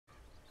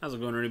How's it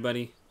going,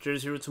 everybody?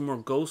 Jerz here with some more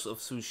Ghost of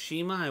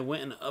Tsushima. I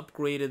went and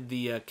upgraded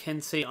the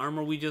Kensei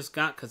armor we just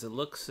got because it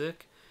looks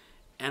sick.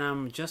 And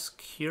I'm just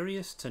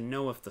curious to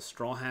know if the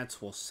Straw Hats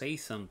will say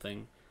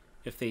something.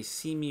 If they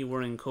see me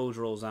wearing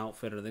Kojiro's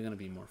outfit, are they going to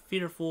be more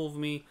fearful of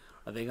me?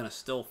 Are they going to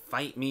still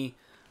fight me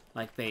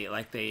like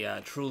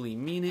they truly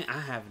mean it? I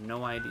have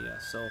no idea.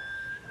 So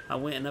I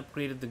went and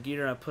upgraded the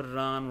gear. I put it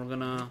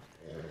on.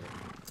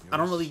 I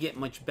don't really get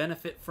much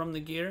benefit from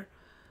the gear.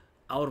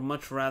 I would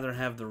much rather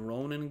have the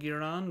Ronin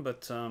gear on,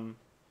 but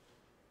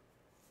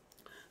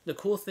the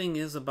cool thing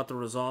is about the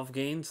resolve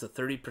gains, the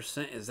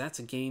 30%, is that's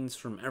gains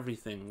from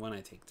everything. When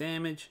I take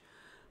damage,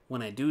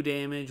 when I do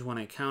damage, when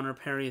I counter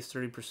parry, it's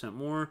 30%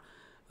 more.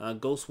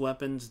 Ghost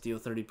weapons deal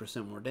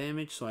 30% more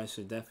damage, so I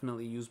should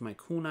definitely use my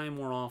kunai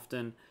more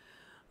often.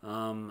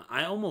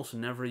 I almost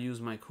never use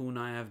my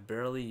kunai. I've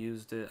barely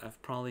used it. I've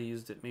probably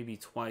used it maybe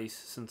twice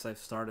since I've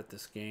started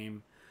this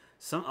game.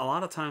 A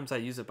lot of times I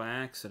use it by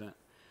accident.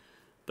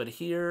 But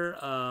here,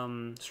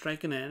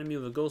 striking an enemy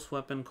with a ghost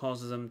weapon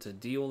causes them to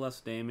deal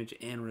less damage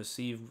and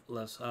receive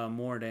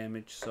more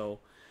damage. So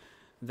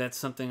that's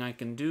something I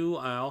can do.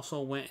 I also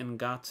went and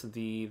got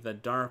the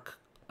dark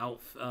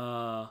outfit.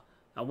 I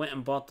went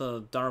and bought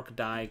the dark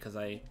dye because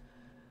I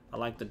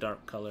like the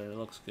dark color. It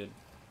looks good.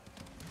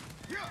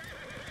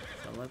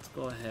 So let's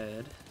go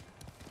ahead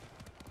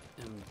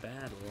and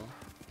battle.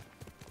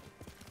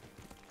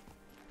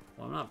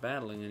 Well, I'm not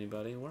battling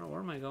anybody. Where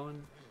am I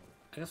going?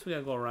 I guess we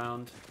gotta go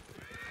around.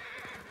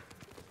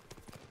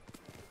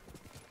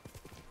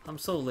 I'm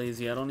so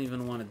lazy, I don't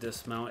even want to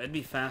dismount. It'd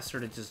be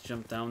faster to just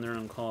jump down there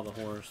and call the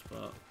horse,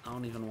 but I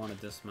don't even want to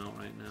dismount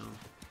right now.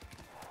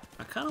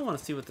 I kind of want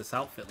to see what this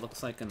outfit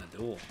looks like in a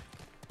duel.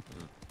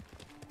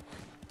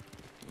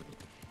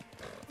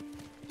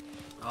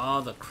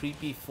 Oh, the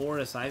creepy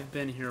forest. I've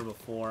been here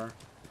before.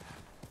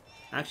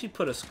 I actually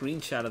put a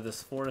screenshot of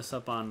this forest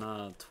up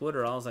on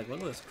Twitter. I was like, look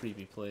at this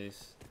creepy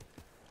place.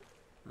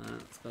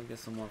 Let's go get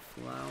some more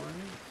flowers.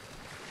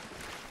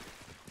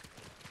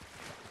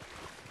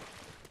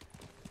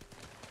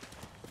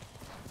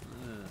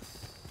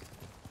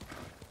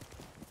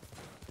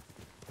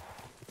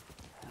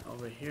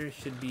 Over here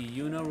should be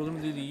Yuna. We're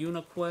going to do the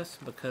Yuna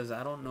quest because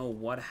I don't know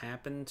what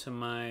happened to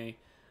my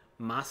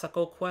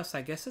Masako quest.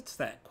 I guess it's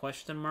that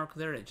question mark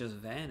there. It just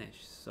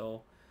vanished.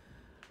 So,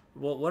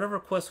 well, whatever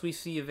quests we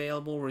see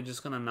available, we're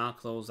just going to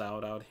knock those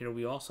out here.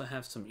 We also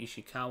have some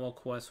Ishikawa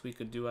quests we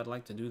could do. I'd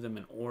like to do them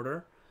in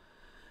order.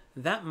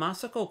 That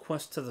Masako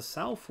quest to the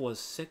south was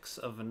 6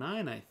 of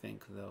 9, I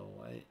think, though.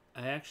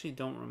 I actually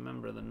don't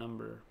remember the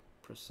number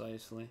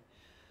precisely.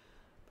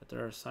 But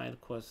there are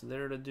side quests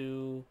there to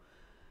do.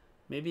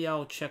 Maybe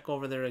I'll check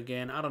over there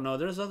again. I don't know.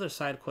 There's other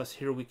side quests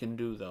here we can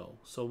do, though.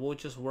 So we'll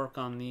just work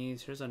on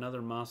these. Here's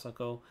another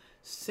Masako.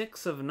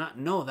 6 of 9.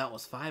 No, that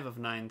was 5 of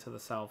 9 to the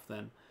south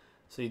then.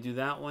 So you do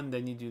that one,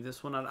 then you do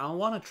this one. I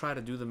want to try to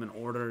do them in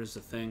order is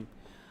the thing.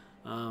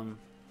 So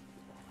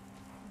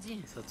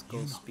let's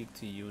go speak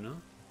to Yuna.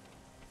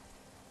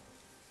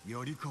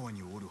 槍川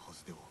におるは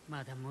ずでは。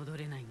まだ戻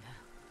れないんだ。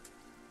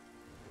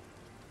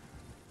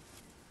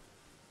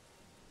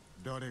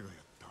誰がやっ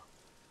た？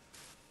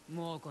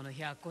もうこの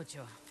百個町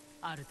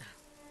あるだ。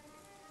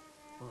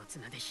大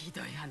綱でひ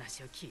どい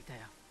話を聞いたよ。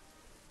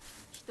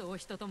人を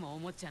人とも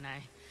思っちゃな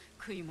い。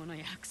食い物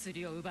や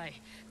薬を奪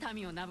い、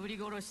民をなぶり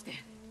殺して。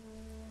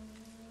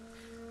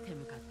手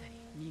向かったり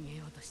逃げ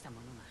ようとした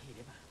者がい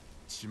れば。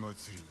血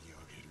祭りにあ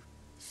げる。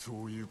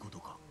そういうこと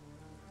か。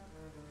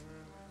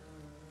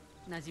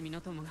馴染み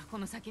の友がこ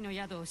の先の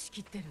宿を仕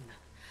切ってるんだ。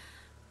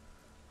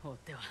放っ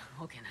ては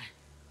おけない。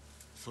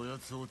そや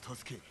つを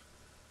助け、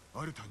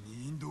アルタ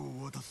に引導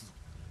を渡すぞ。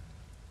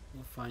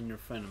We'll find your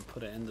friend and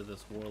put an end to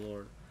this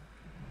warlord.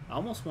 I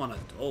almost want to...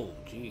 Oh,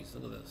 jeez,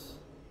 look at this.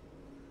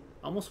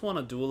 I almost want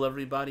to duel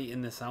everybody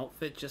in this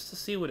outfit just to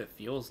see what it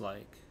feels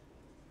like.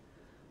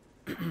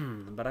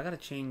 But I gotta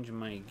change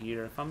my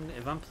gear. If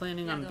I'm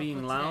planning on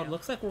being loud,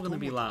 looks like we're gonna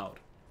be loud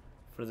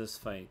for this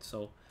fight.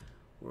 So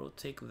we'll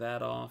take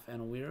that off,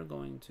 and we are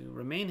going to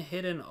remain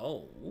hidden.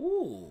 Oh,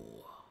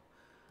 ooh.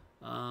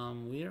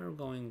 We are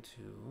going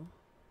to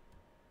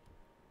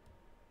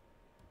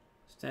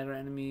stagger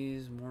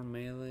enemies, more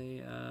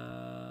melee.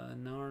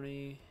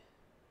 Nari.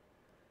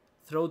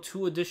 Throw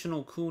 2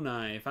 additional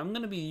kunai. If I'm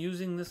gonna be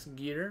using this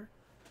gear,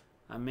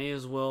 I may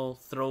as well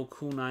throw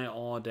kunai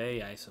all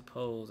day, I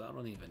suppose. I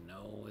don't even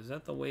know. Is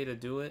that the way to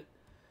do it?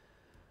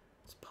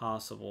 It's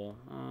possible.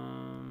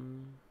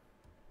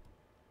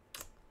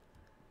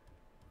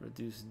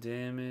 Reduce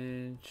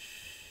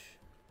damage.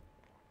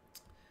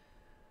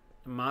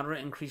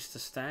 Moderate increase to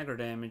stagger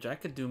damage. I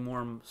could do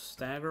more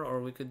stagger,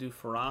 or we could do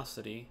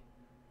ferocity.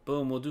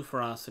 Boom, we'll do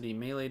ferocity.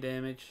 Melee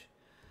damage.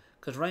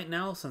 Because right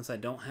now, since I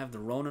don't have the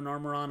Ronin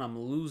armor on, I'm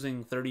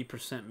losing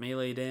 30%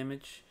 melee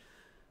damage.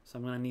 So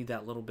I'm going to need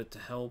that little bit to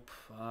help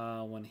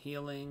when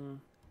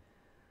healing.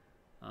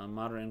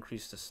 Moderate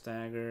increase to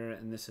stagger.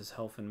 And this is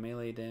health and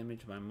melee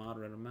damage by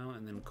moderate amount.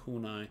 And then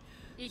kunai.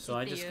 So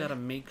I just got to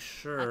make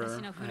sure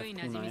I have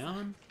kunai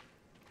on.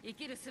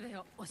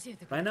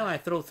 Right now I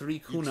throw 3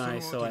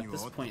 kunai, so at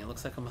this point it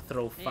looks like I'm gonna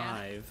throw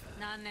 5.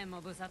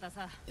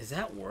 Is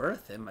that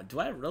worth it? Do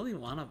I really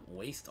want to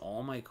waste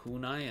all my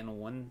kunai in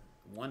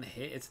one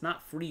hit? It's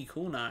not free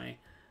kunai.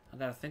 I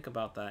gotta think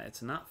about that.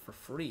 It's not for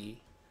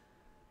free.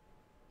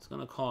 It's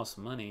gonna cost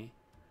money.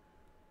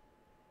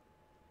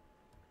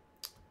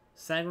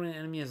 Staggering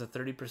enemy has a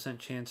 30%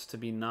 chance to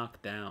be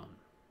knocked down.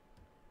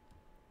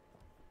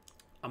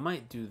 I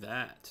might do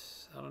that.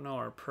 I don't know.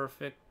 Are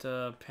perfect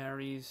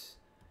parries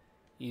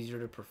easier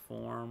to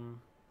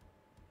perform?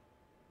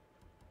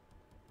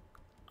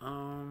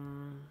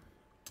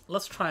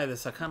 Let's try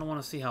this. I kind of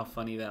want to see how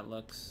funny that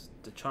looks.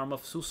 The charm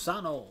of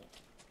Susano.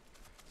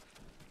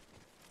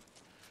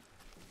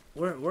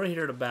 We're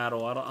here to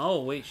battle.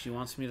 Oh wait, she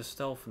wants me to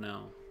stealth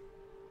now.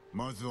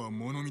 まずは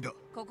物見だ。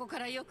ここか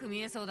らよく見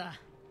えそうだ。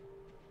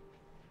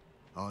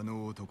あ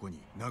の男に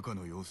中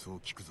の様子を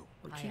聞くぞ。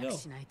早く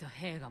しないと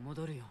兵が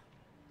戻るよ。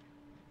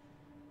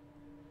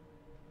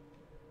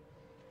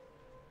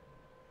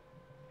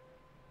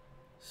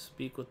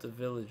Speak with the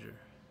villager.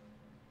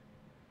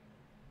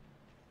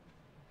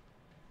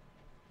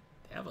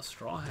 They have a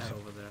straw hat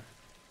over there.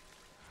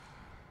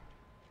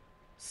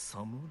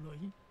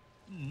 侍？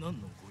何の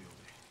ご用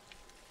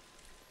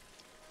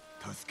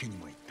で？助けに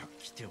参った。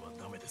来ては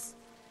ダメです。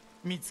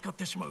見つかっ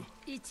てしまう。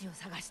位置を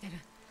探してる。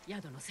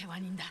宿の世話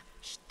人だ。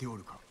知ってお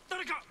るか？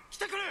誰か来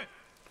てくれ。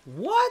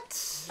 What?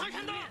 大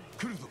変だ。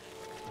来るぞ。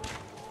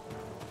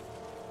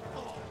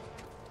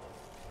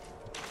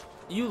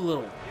You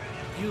little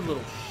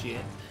shit.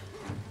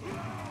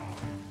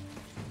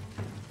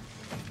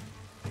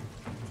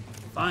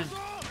 Fine.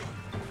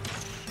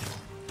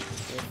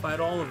 We'll fight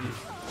all of you.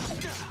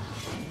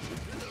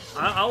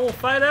 I will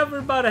fight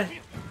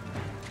everybody.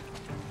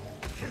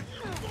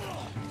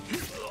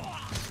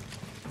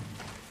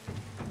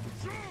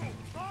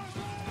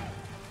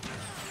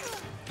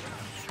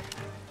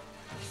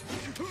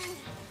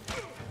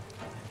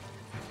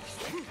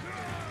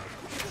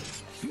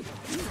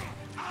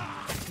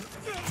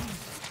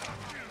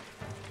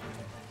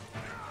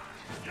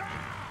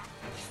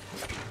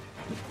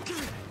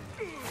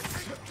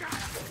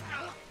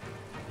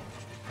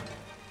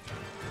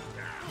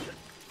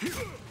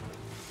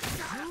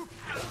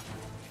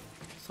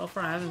 So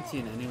far, I haven't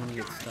seen anyone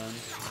get stunned.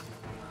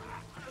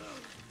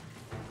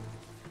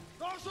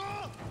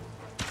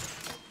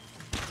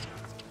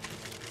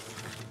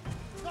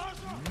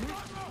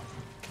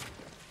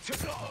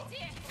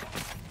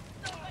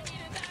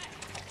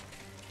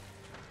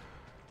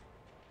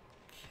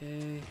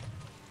 Okay.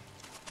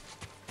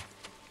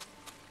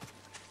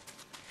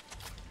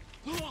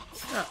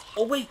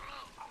 Oh wait,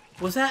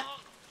 was that?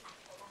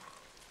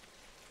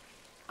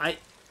 I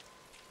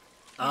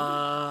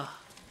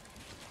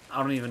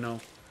don't even know.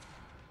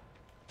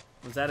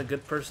 Was that a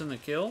good person to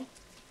kill?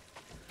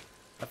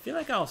 I feel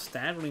like I was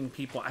staggering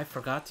people. I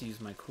forgot to use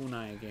my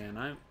kunai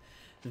again.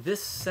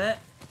 This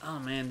set, oh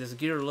man, this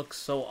gear looks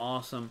so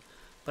awesome,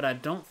 but I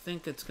don't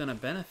think it's gonna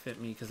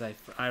benefit me because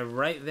I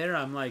right there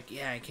I'm like,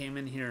 yeah, I came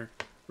in here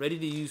ready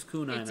to use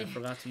kunai and I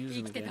forgot to use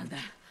them again.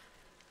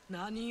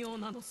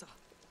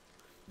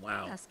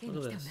 Wow,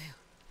 look at this.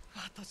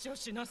 私を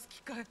死なす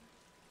気かい。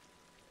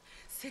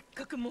せっ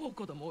かくもう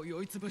子供を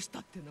酔いつぶした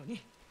っての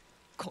に、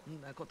こ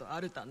んなことア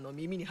ルタンの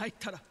耳に入っ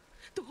たら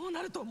どう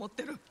なると思っ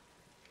てる。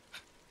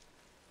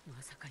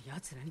まさか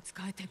奴らに仕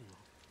えてるの？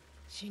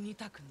死に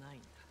たくないん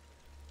だ。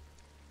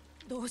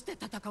どうして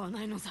戦わ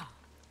ないのさ。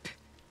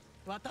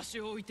私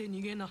を置いて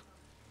逃げな。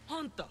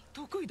あんた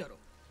得意だろ。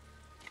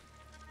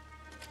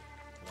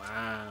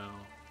Wow.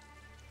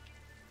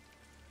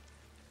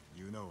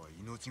 ユナは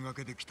命が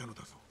けで来たの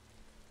だぞ。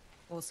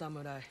お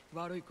侍、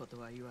悪いこと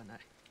は言わない。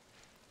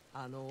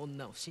あの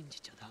女を信じ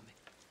ちゃダ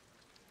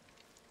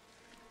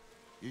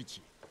メ。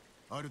一、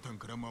アルタン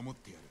から守っ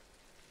てやる。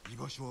居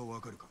場所は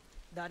わかるか？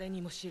誰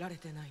にも知られ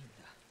てないんだ。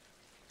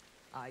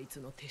あいつ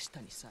の手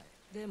下にさ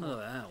え。でも、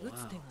撃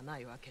つ手がな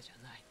いわけじゃ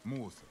ない。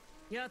もうさ。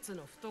奴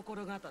の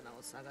懐刀を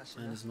探し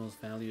な。 His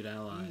most valued 言い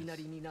allies. な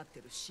りになって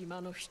る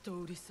島の人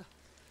売りさ。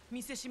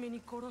見せしめ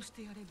に殺し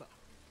てやれば、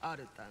ア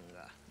ルタン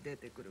が出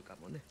てくるか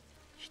もね。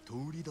人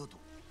売りだと？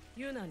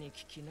ユナに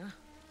聞きな。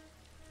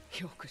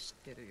よく知っ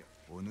てるよ。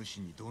お主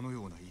にどの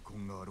ような遺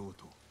恨があろう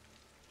と、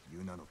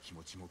ユナの気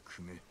持ちも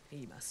汲め。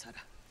今さ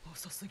ら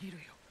遅すぎる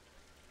よ。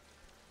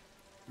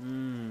I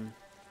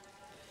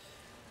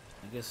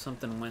guess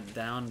something went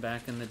down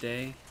back in the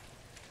day.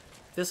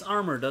 This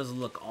armor does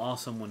look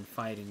awesome when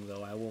fighting,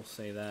 though. I will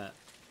say that.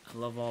 I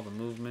love all the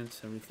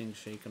movements, everything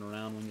shaking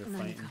around when you're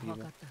fighting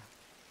people.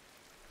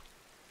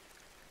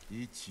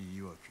 一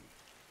曰く、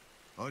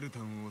アルタ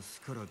ンを巣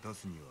から出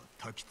すには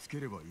焚きつけ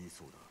ればいい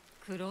そうだ。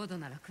クロード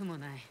なら苦も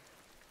ない。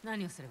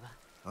何をすれば？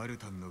アル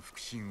タンの腹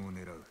心を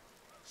狙う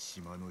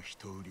島の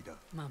人売りだ。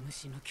マム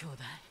シの兄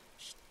弟。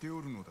知って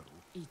おるのだろ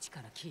う？一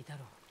から聞いたろ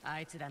う。あ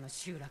いつらの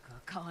集落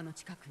は川の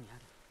近くにあ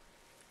る。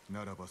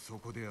ならばそ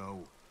こで会お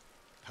う。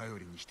頼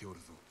りにしておる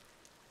ぞ。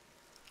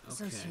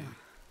Okay.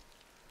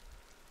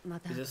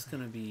 Is this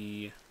gonna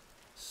be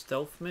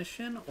stealth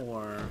mission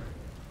or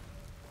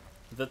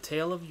the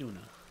Tale of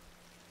Yuna?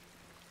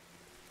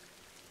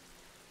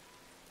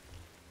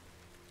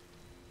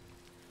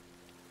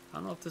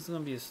 don't know if this is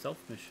gonna be a stealth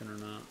mission or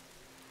not.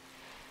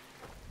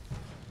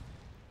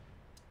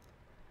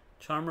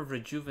 Charm of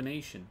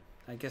Rejuvenation.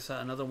 I guess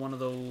another one of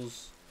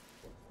those.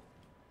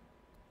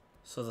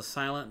 So the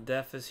Silent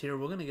Death is here.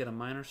 We're gonna get a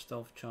minor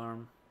stealth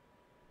charm.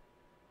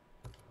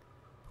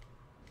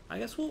 I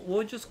guess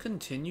we'll just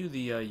continue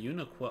the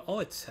Yuna quest. Oh,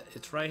 it's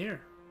right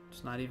here.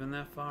 It's not even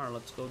that far.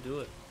 Let's go do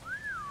it.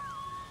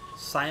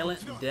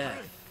 Silent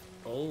Death.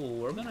 Oh,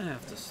 we're gonna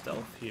have to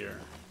stealth here.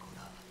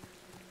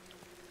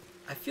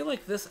 I feel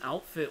like this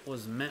outfit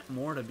was meant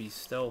more to be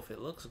stealth. It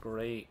looks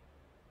great.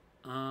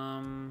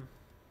 Let's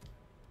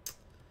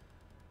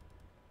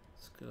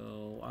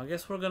go. I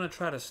guess we're gonna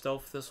try to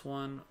stealth this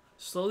one.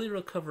 Slowly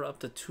recover up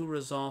to 2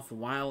 resolve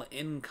while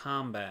in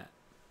combat.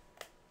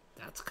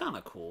 That's kind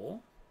of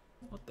cool.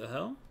 What the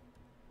hell?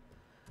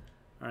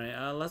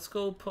 Alright, let's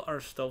go put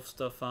our stealth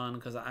stuff on,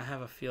 because I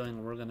have a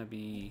feeling we're gonna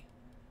be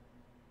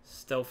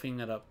stealthing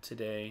it up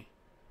today.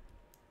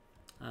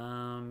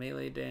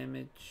 Melee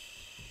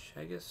damage,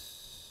 I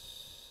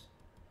guess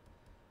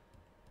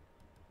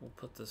we'll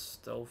put the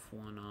stealth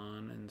one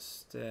on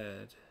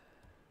instead.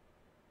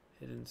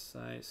 Hidden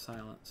sight,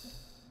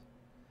 silence.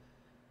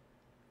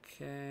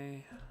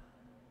 Okay.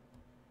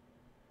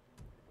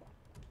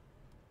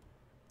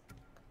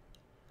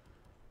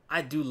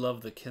 I do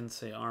love the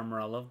Kensei armor.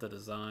 I love the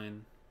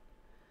design.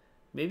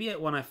 Maybe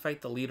when I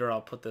fight the leader,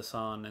 I'll put this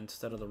on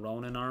instead of the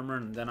Ronin armor,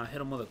 and then I'll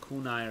hit him with a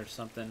kunai or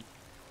something.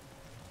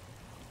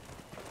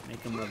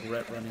 Make him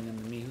regret running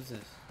into me. Who's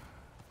this?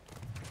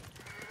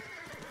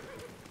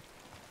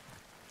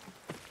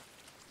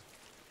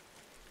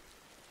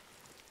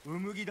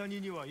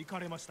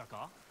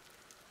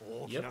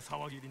 Yep.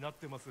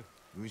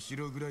 後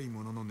ろぐらい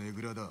もののね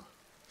ぐらだ。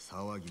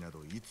騒ぎな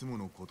どいつも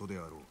のことで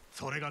あろう。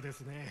それがで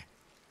すね、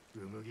う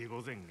むぎ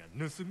御前が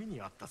盗みに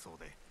あったそう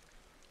で、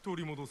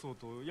取り戻そう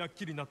とやっ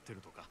きりなって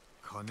るとか。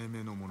金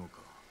目のものか。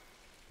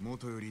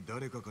元より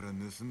誰かから盗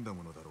んだ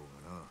ものだろう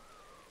がな。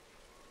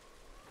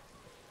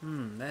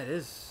That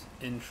is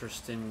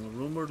interesting.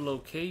 Rumored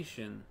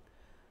location.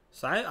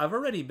 So I've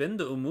already been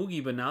to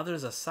Umugi, but now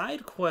there's a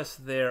side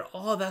quest there.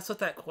 Oh, that's what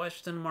that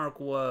question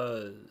mark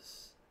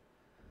was.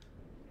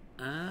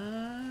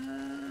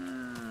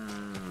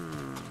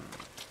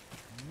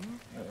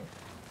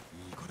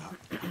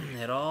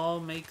 It all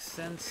makes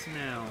sense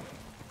now.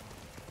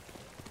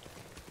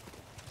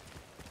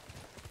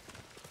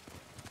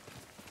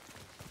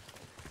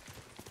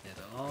 It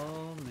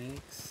all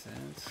makes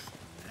sense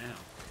now.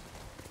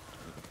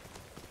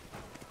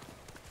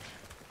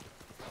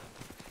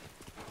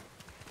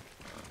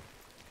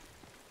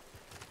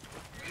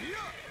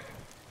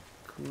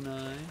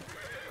 Kunai.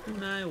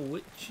 Kunai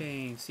wit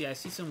chain. See, I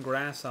see some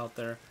grass out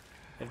there.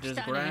 If there's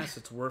grass,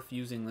 it's worth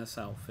using this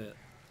outfit.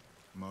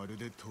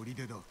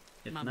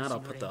 If not, I'll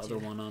put the other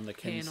one on the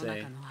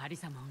Kensei.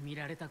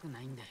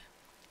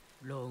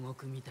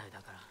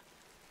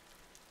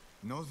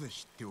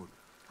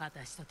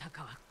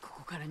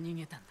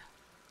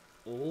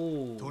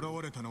 Oh. 囚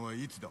われたのは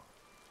いつだ。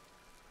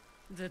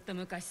ずっと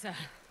昔さ、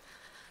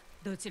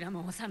どちら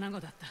も幼子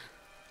だった。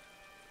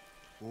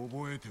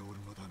覚えてお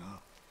るのだな。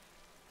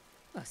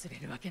忘れ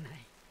るわけない。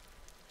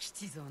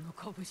七蔵の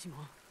拳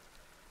も、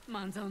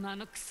万蔵のあ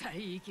の臭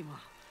い息も、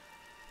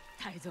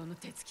泰造の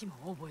手つきも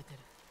覚えてる。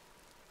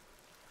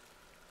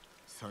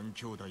三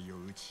兄弟を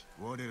討ち、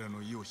我ら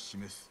の意を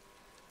示す。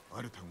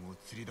アルタンを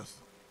釣り出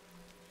す。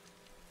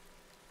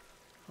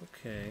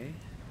Okay.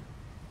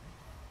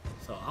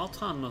 So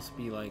Altan must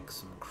be like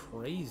some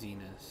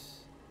craziness.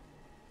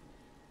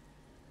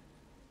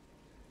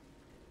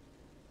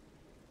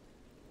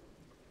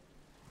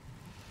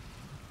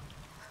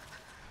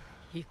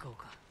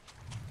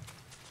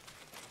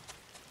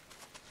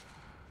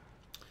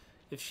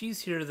 If she's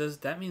here,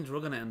 that means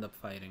we're gonna end up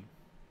fighting.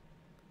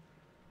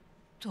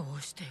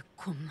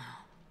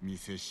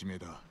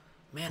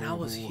 Man, I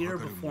was here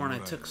before and I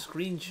took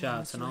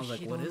screenshots and I was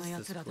like, what is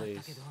this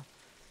place?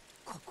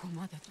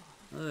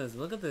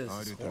 Look at this.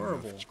 It's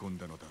horrible.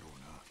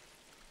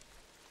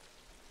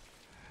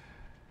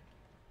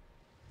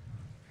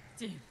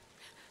 Jin,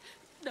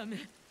 ダ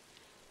メ。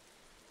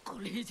こ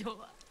れ以上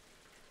は。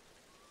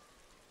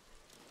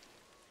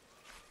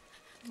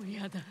もう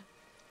やだ。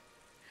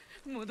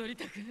戻り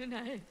たく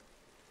ない。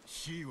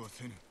死は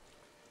せぬ。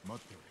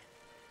待って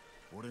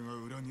おれ。俺が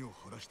恨みを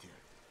晴らしてや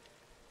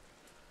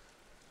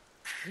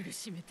る。苦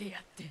しめてや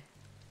って。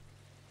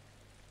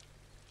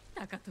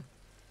タカト。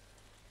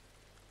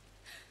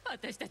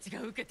私たち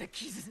が受けた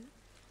傷。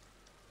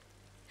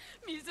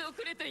水を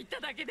くれと言った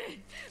だけ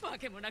で、わ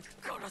けもなく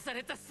殺さ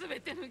れたす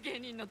べての芸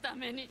人のた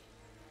めに。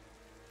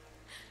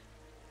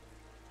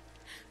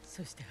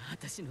そして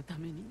私のた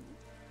めにも。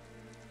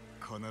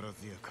必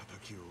ずや仇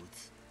を討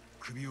つ。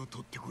首を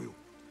取ってこよう。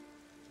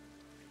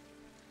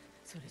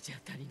それじ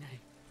ゃ足りな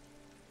い。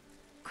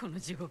この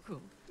地獄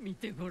を見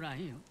てごら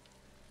んよ。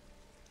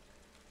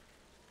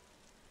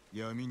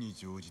闇に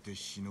乗じて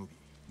忍び、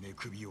寝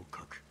首を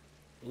かく。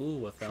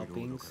Ooh, without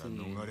being から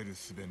seen. 逃れる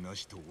術な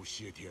しと教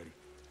えてやる。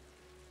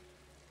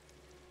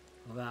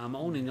Well, I'm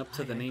owning up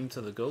to the name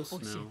to the ghost 教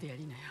now. えてや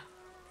りなよ。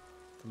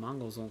The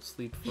Mongols won't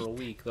sleep for a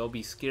week. They'll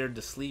be scared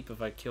to sleep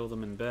if I kill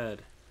them in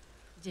bed.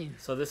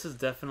 So this is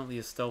definitely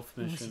a stealth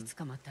mission.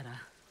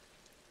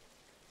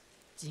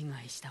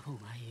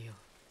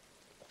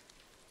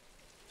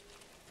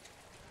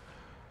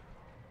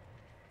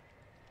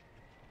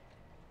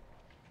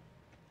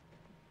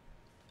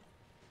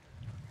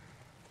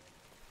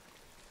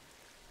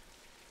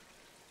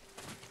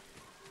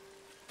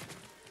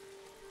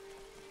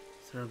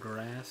 Is there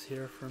grass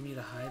here for me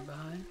to hide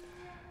behind?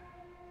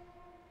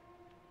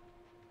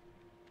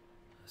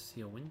 I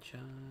see a wind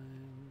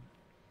chime.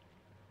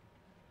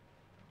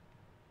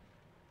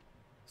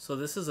 So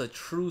this is a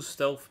true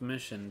stealth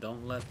mission.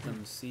 Don't let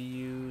them see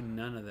you.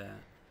 None of that.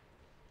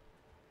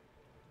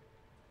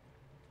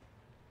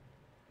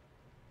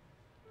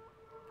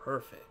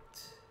 Perfect.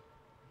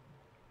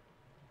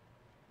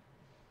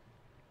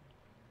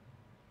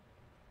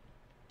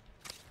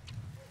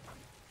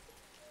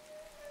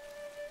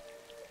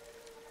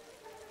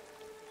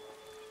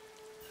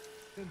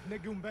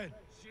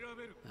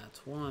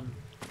 That's one.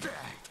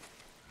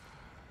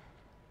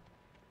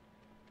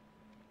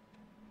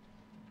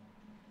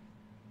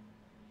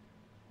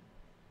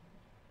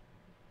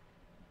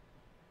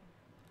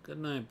 Good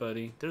night,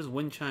 buddy. There's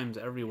wind chimes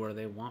everywhere.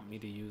 They want me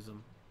to use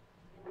them.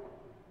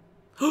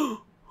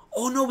 Oh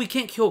no, we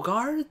can't kill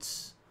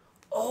guards?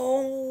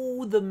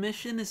 Oh, the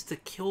mission is to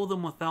kill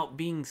them without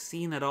being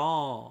seen at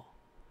all.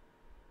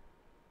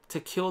 To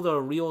kill the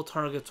real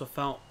targets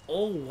without...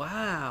 Oh,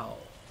 wow.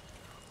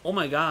 Oh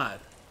my god.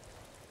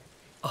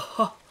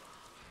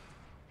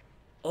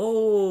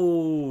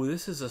 Oh,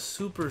 this is a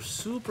super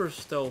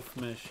stealth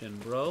mission,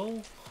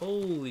 bro.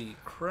 Holy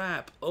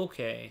crap.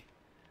 Okay.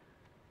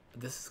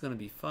 This is going to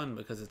be fun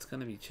because it's going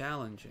to be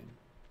challenging.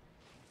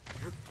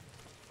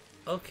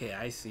 Okay,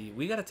 I see.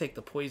 We got to take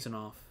the poison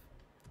off.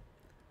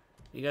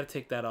 You got to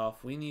take that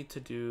off. We need to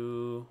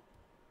do...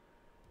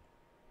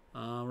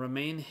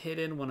 remain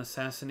hidden when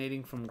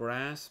assassinating from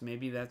grass.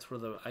 Maybe that's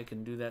where I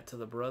can do that to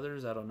the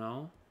brothers. I don't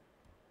know.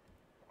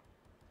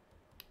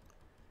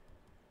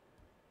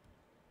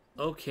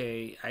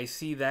 Okay, I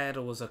see that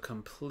it was a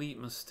complete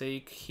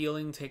mistake.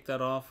 Healing, take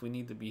that off. We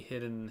need to be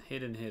hidden.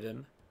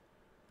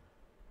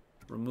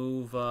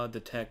 Remove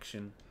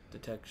detection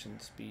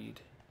speed.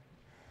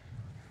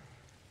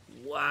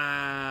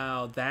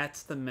 Wow,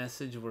 that's the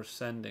message we're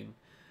sending.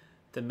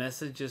 The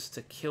message is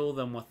to kill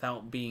them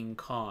without being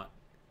caught.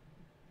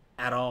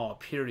 At all,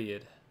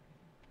 period.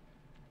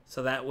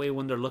 So that way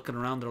when they're looking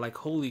around, they're like,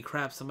 holy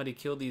crap, somebody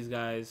killed these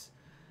guys.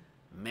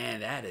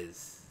 Man, that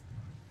is...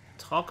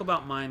 Talk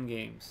about mind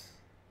games.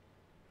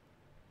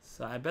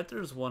 So I bet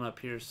there's one up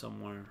here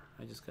somewhere.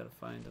 I just gotta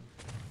find him.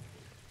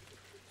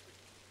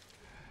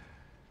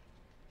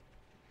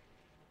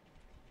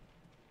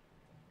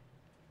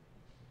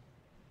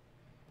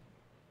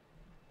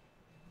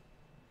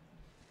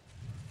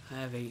 I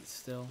have 8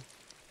 still.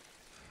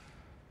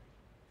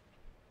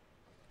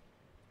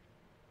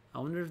 I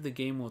wonder if the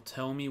game will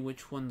tell me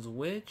which one's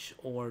which,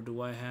 or do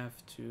I have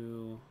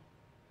to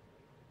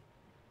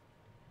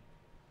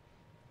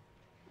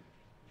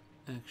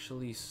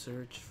actually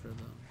search for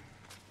them?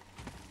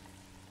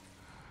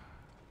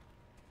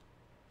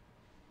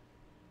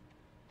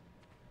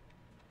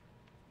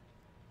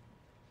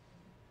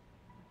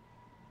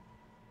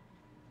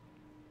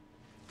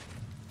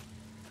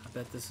 I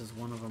bet this is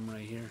one of them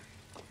right here.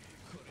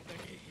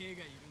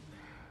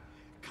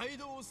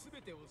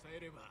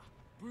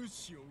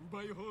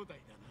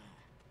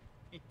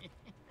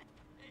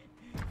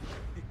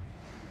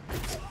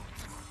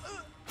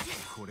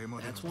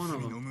 That's one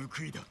of them.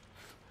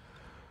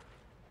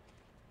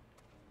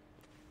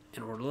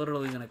 And we're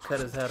literally gonna cut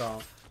his head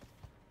off.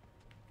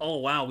 Oh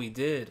wow, we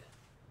did.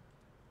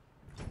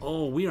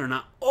 Oh, we are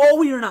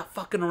not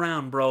fucking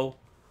around, bro.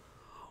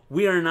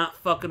 We are not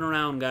fucking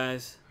around,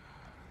 guys.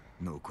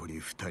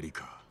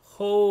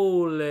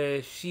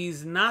 Holy,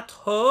 she's not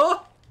her.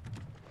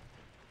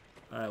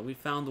 Alright, we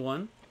found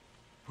one.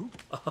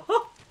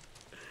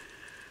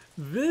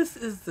 This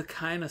is the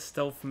kind of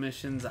stealth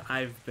missions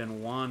I've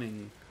been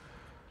wanting.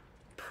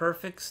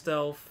 Perfect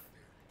stealth.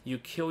 You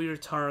kill your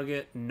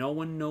target. No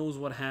one knows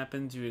what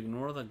happens. You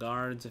ignore the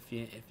guards if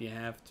you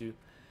have to.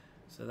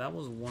 So that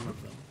was one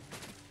of them.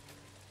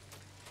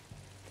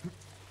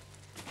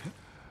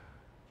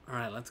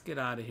 Alright, let's get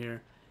out of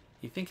here.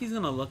 You think he's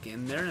gonna look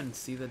in there and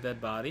see the dead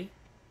body?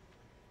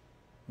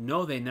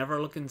 No, they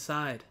never look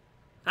inside.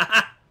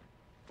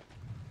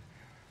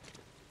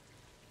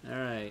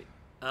 Alright.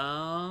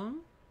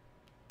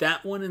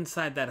 That one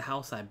inside that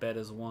house I bet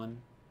is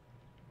one.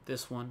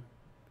 This one.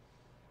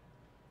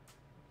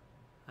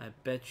 I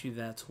bet you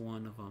that's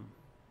one of them.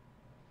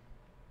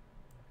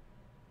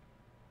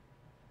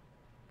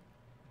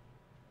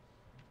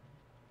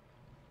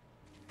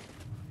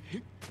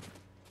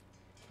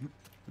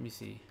 Let me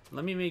see.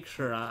 Let me make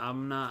sure.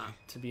 I'm not,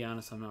 to be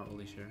honest, I'm not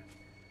really sure.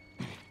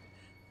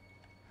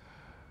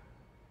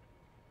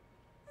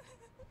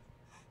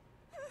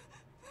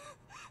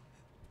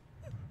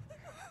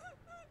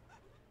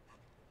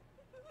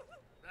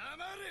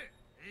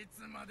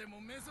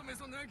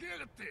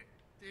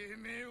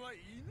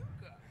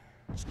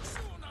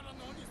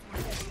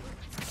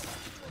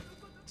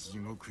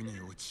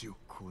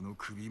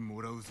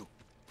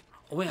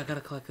 Oh wait, I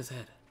gotta collect his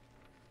head.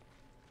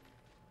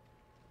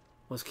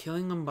 Was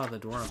killing him by the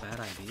door a bad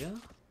idea?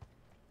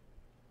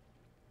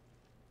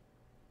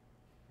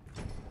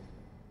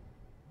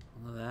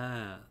 Look at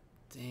that.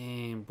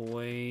 Damn,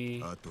 boy.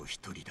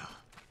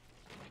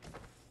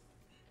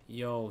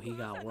 Yo, he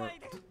got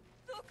worked.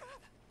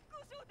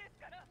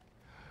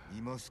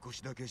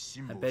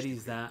 I bet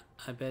he's that.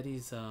 I bet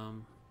he's,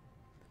 No.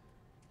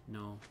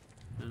 No.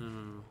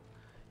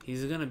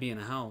 He's gonna be in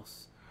a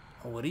house.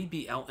 Or would he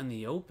be out in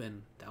the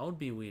open? That would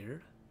be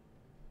weird.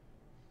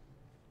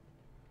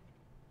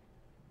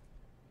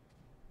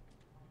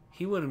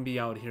 He wouldn't be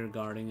out here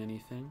guarding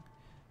anything.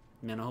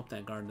 Man, I hope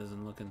that guard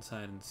doesn't look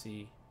inside and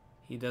see.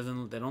 He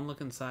doesn't. They don't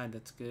look inside.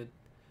 That's good.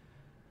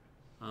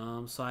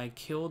 So I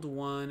killed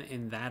one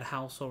in that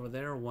house over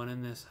there. One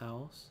in this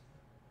house.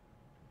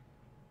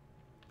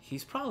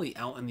 He's probably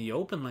out in the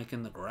open, like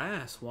in the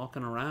grass,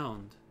 walking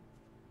around.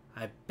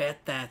 I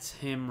bet that's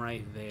him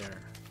right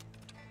there.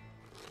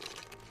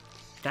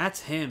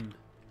 That's him.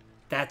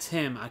 That's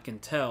him. I can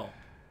tell.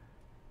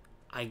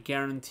 I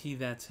guarantee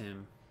that's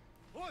him.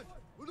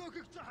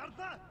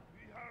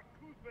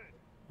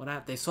 What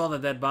happened? They saw the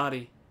dead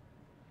body.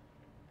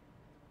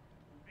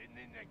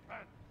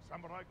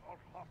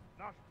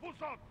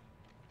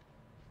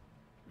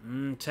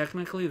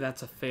 Technically,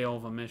 that's a fail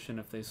of a mission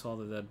if they saw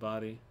the dead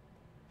body.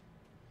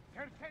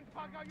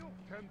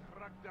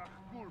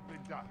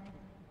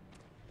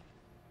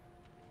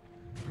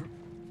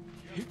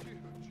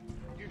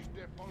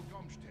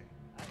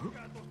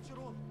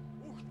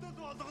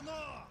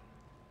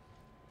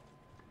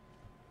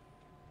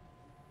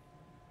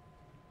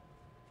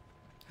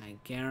 I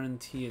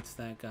guarantee it's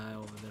that guy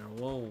over there.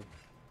 Whoa.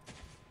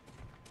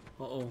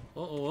 Uh-oh.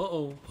 Uh-oh.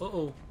 Uh-oh.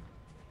 Uh-oh.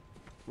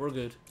 We're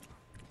good.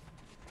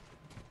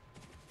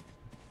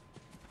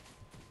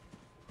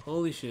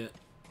 Holy shit.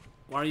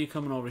 Why are you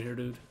coming over here,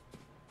 dude?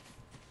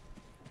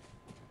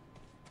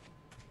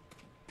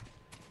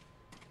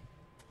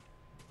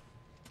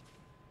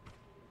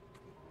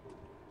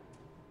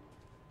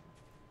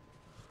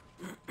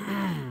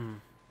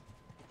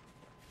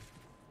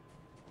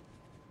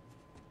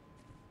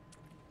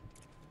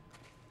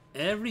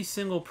 Every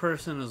single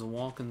person is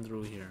walking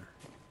through here.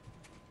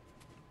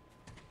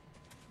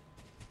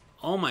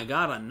 Oh my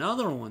god,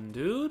 another one,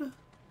 dude.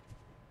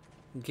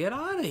 Get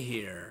out of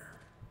here.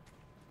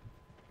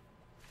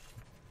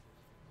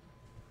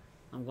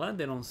 I'm glad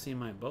they don't see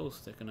my bow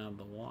sticking out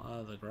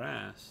of the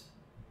grass.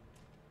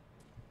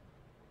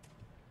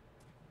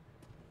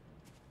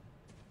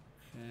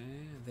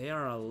 Okay, they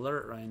are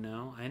alert right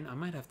now. I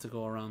might have to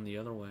go around the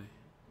other way.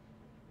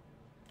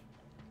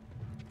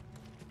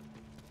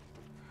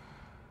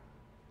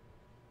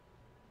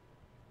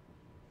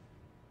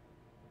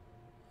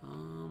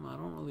 I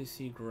don't really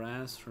see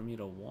grass for me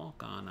to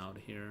walk on out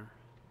here.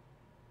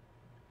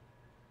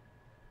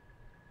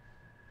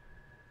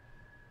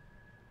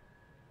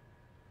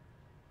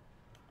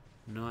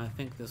 No, I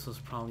think this was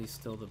probably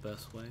still the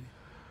best way.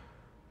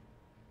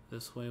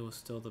 This way was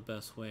still the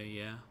best way,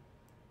 yeah.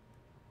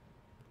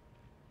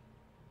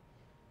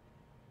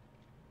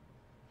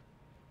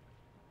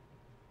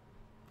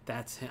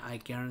 That's him. I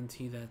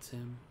guarantee that's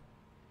him.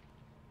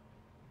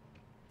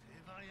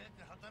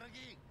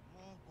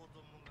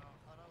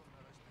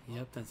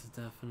 Yep, that's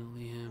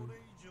definitely him.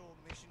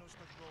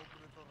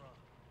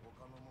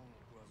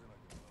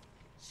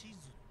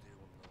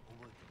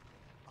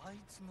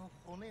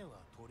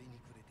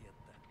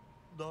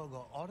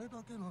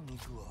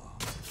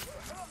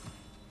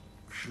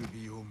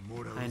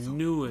 I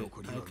knew it.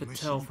 I could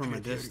tell from a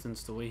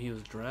distance the way he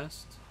was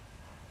dressed.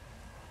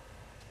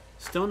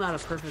 Still not a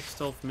perfect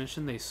stealth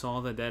mission. They saw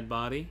the dead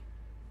body.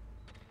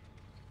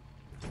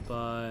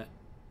 But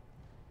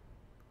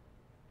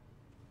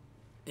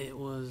it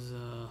was,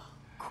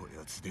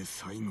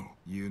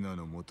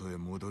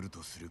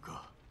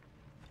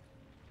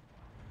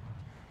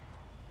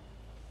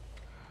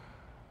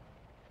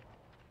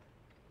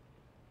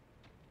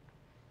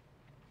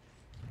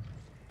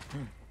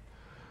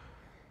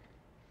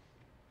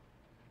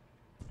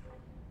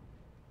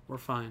 we're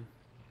fine.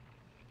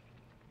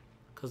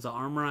 Because the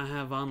armor I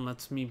have on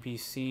lets me be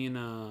seen,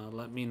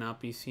 let me not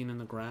be seen in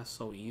the grass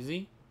so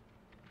easy.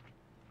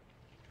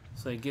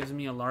 So it gives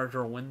me a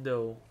larger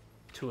window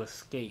to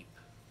escape.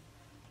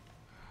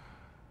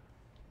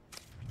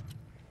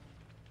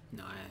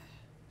 No,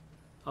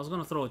 I was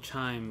gonna throw a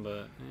chime,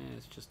 but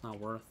it's just not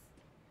worth.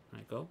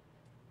 Alright, go.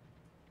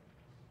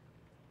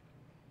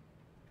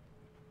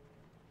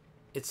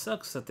 It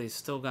sucks that they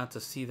still got to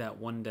see that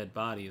one dead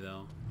body,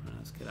 though. Alright,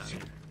 let's get out of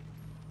here.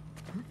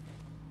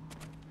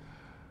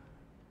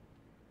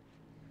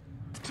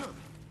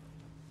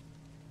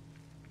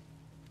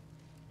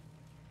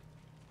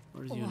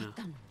 Where's Yuna?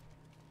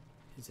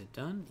 Is it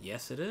done?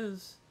 Yes, it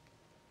is.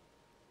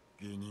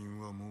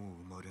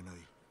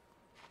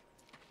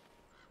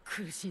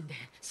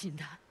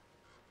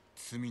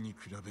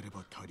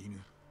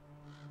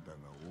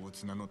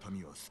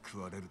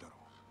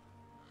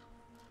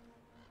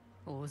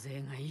 大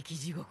勢が生き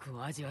地獄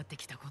を味わって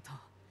きたことを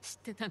知っ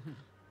てたのに、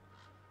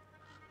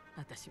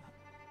私は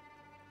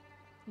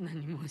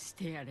何もし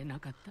てやれな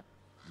かった。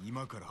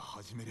今から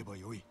始めれば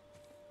よい。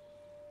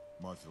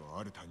まずは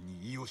アルタン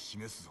に意を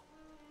示すぞ。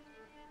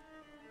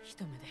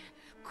一目で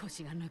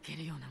腰が抜け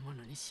るようなも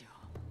のにしよ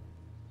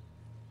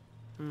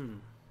う。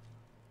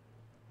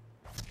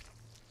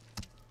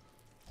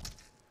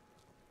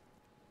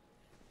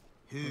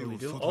兵を外に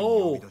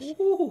呼び出し、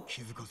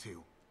気づかせ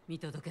よ。見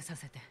届けさ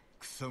せて。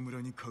草む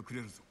らに隠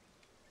れるぞ。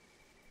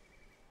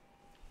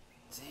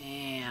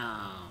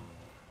Damn.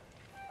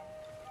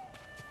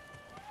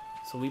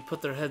 So we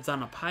put their heads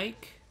on a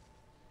pike?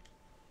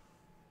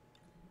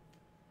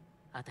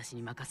 私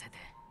に任せて。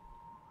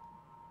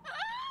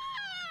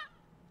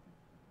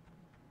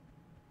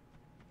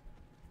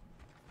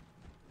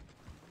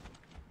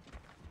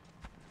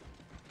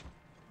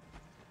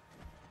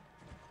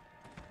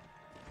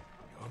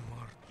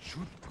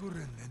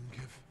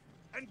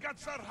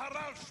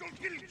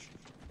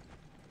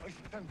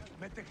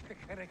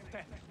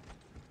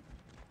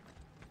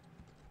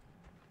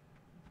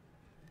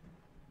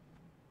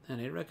And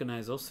they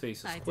recognize those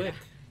faces quick.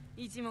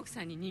 一目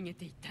散に逃げ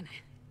ていったね。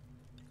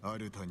ア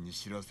ルタンに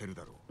知らせる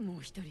だろう。も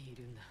う一人い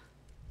るんだ。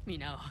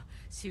皆を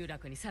集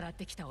落にさらっ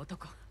てきた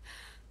男。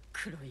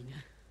黒犬。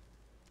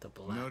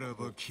なら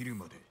ば切る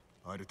まで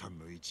アルタン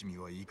の一味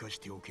は生かし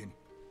ておけぬ。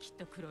きっ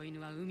と黒犬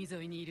は海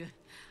沿いにいる。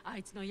あ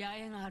いつの野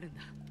営があるん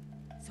だ。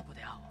そこ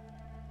で会おう。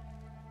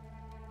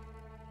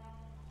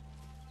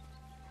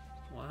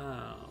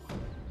Wow.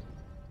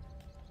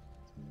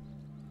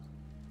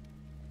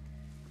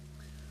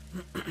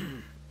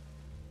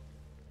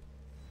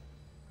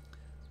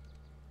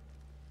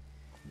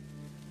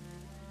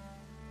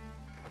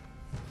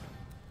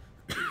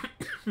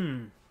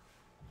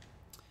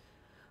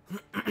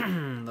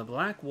 The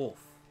Black Wolf.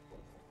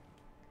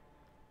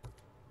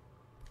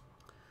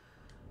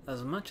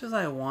 As much as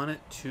I wanted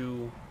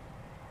to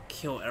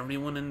kill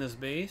everyone in this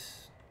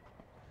base,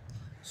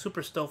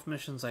 super stealth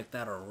missions like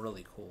that are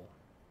really cool.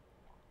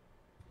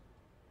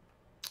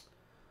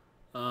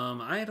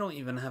 I don't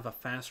even have a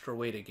faster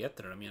way to get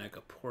there. I mean, I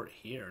could port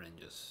here and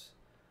just...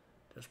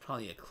 There's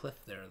probably a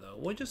cliff there, though.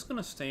 We're just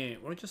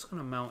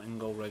gonna mount and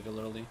go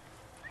regularly.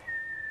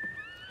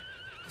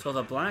 So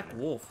the Black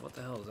Wolf, what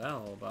the hell is that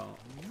all about?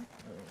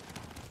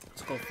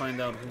 Let's go find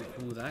out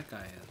who that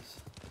guy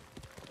is.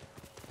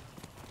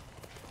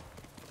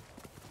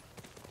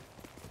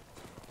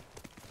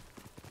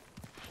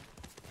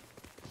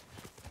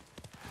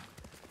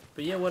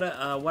 But yeah,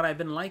 what I've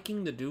been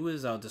liking to do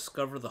is I'll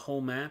discover the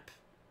whole map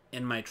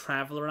in my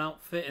traveler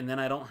outfit, and then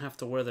I don't have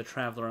to wear the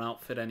traveler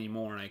outfit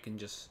anymore. I can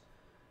just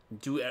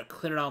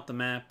clear out the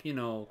map, you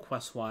know,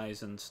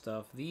 quest-wise and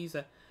stuff. These,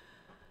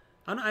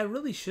 I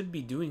really should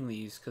be doing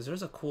these, because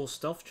there's a cool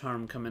stealth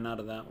charm coming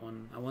out of that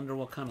one. I wonder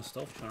what kind of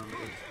stealth charm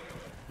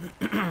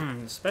it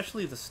is.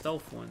 Especially the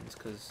stealth ones,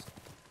 because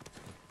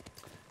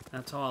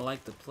that's how I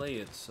like to play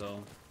it,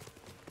 so...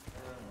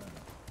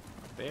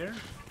 Bear?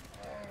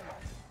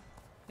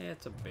 Yeah,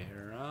 it's a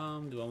bear.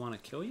 Do I want to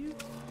kill you?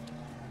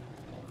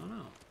 I don't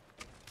know.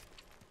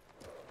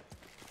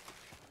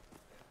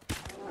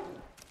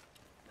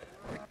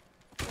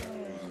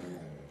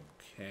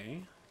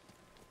 Okay.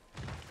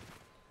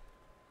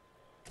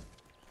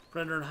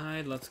 Predator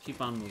hide, let's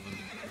keep on moving.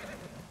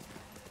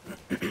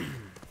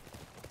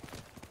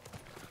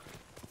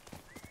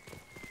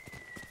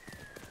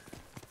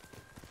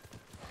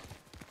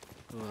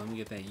 Oh, let me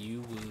get that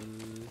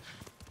wood.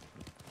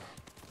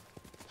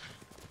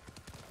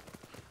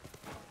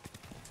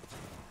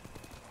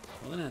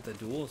 We're gonna have to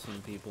duel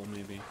some people,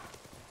 maybe.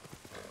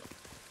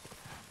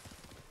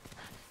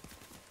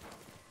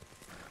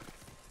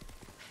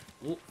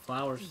 Ooh,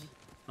 flowers.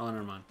 Oh,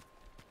 never mind.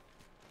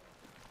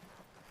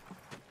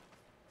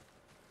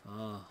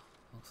 Oh,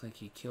 looks like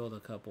he killed a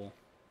couple.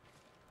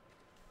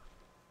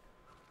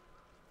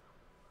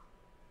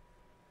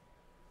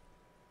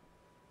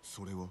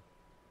 What?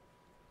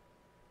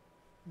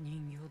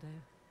 人形だよ。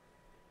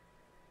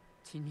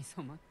血に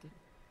染まってる。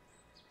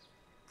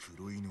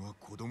黒犬は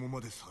子供ま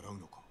でさらう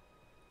のか。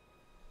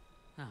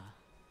あ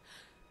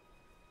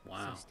あ。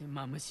Wow. そして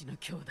マムシの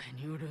兄弟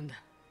に売るんだ。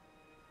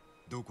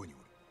どこにお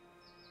る？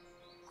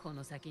こ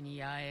の先に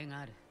野営が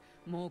ある。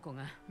猛虎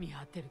が見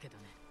張ってるけど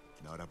ね。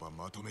ならば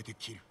まとめて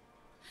切る。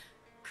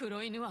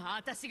黒犬は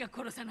私が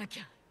殺さなき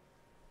ゃ。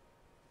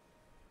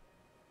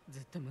ず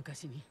っと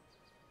昔に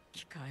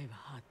機会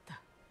はあっ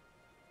た。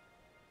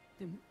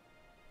でも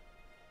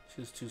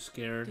She was too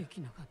scared. で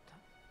きなかった。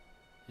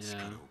力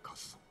Yeah. を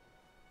貸すぞ。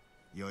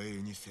野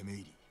営に攻め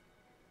入り、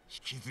引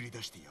きずり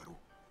出してやろう。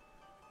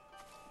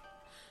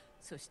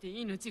そして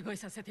命乞い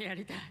させてや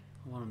りたい。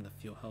I want him to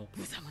feel help.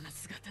 無様な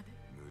姿で。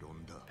無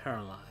論だ。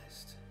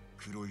 Paralyzed.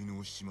 黒犬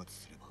を始末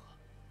すれば、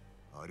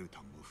アルタ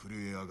ンも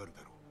震え上がる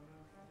だろ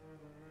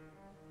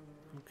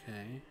う。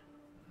 Okay.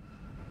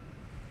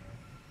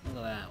 Look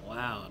at that.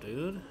 Wow,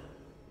 dude.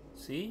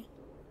 See?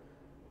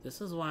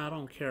 This is why I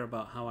don't care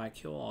about how I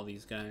kill all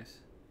these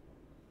guys.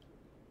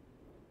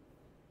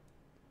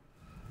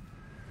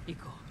 行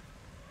こ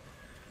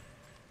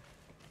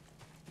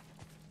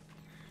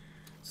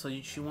So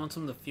she wants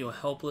him to feel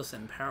helpless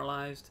and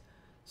paralyzed.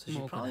 So she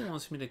probably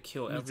wants me to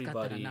kill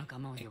everybody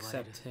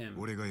except him.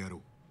 俺がやろ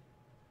う。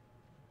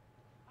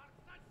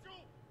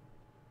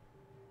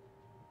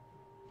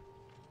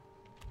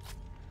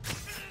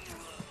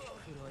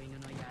黒犬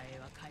の野営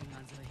は海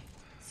岸沿い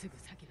すぐ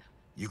先だ。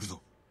行く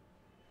ぞ。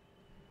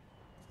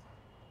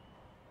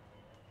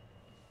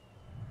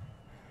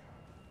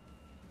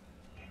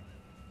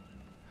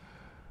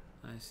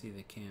I see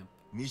the camp.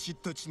 見知っ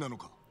た地なの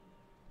か。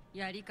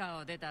槍川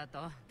を出た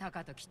後、タ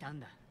カと来たん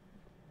だ。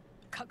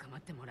かくま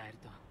ってもらえる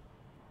と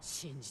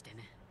信じて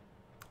ね。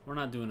We're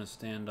not doing a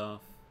standoff.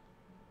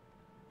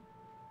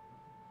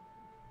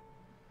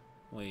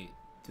 Wait,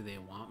 do they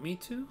want me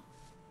to?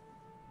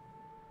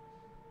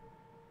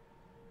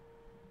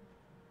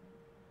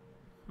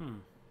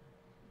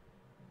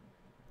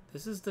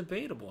 This is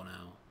debatable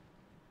now.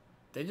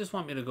 They just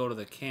want me to go to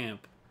the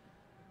camp.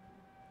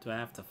 Do I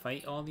have to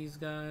fight all these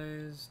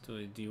guys?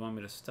 Do you want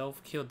me to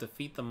stealth kill,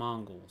 defeat the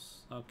Mongols?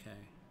 Okay.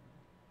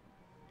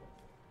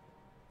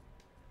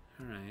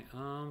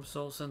 Alright,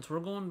 so since we're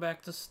going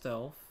back to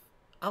stealth,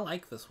 I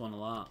like this one a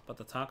lot, but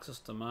the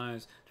Toxic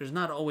Demise, there's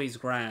not always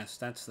grass,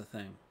 that's the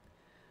thing.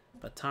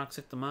 But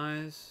Toxic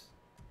Demise,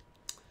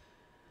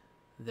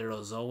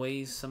 there's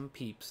always some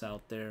peeps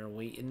out there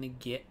waiting to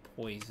get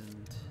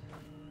poisoned.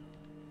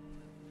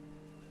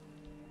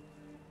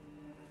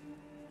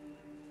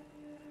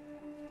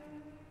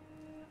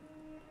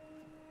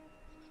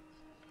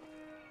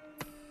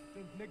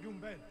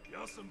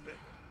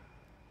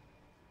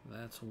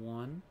 That's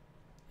one.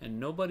 And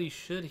nobody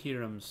should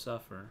hear him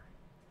suffer.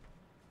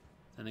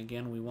 Then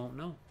again, we won't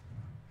know.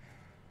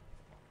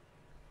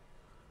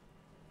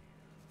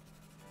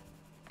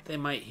 They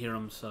might hear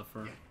him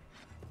suffer.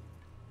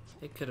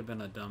 It could have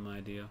been a dumb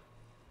idea.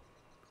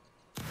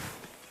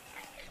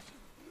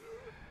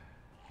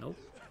 Nope.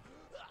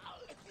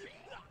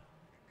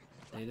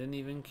 They didn't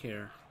even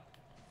care.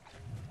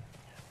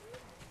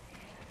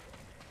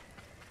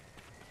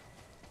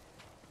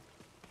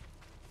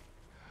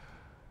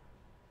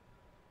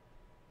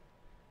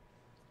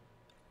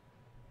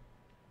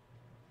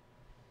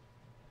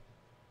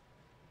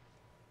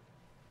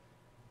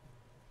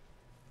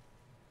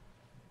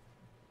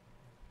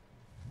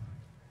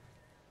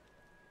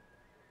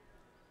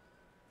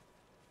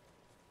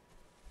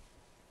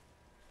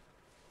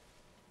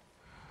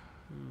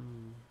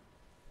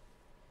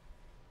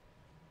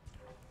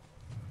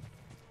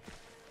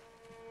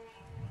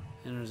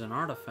 And there's an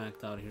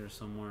artifact out here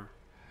somewhere.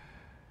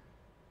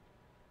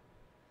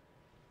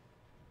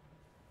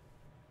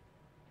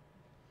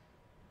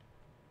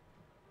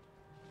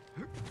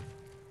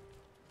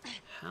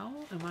 How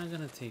am I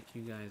gonna take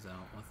you guys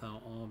out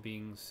without all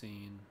being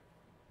seen?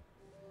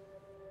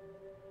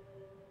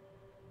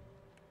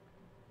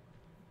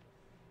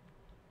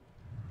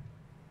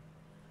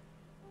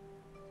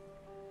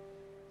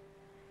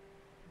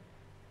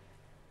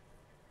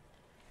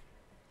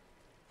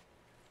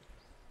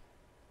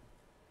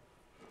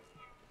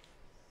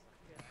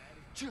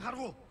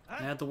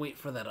 I had to wait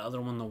for that other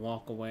one to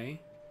walk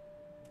away,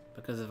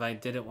 because if I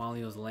did it while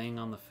he was laying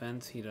on the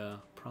fence, he'd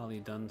probably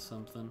done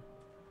something.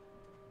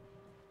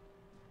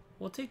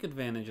 We'll take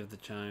advantage of the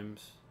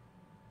chimes.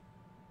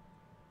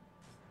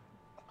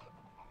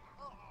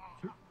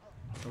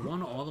 The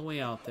one all the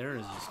way out there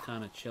is just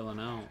kind of chilling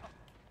out.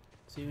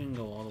 See if we can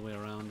go all the way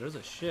around. There's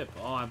a ship.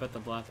 Oh, I bet the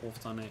Black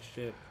Wolf's on that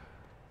ship.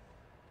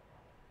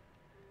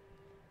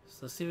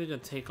 So let's see if we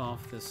can take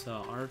off this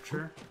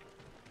archer.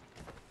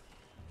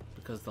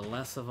 Because the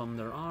less of them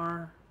there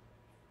are,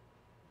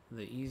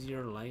 the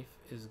easier life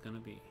is gonna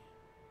be.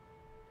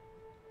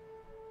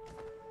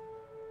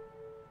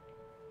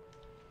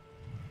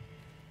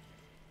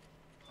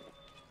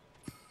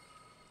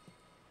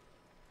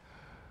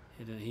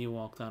 He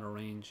walked out of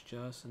range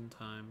just in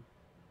time.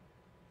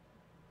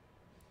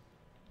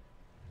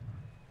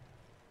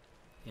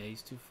 Yeah,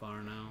 he's too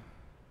far now.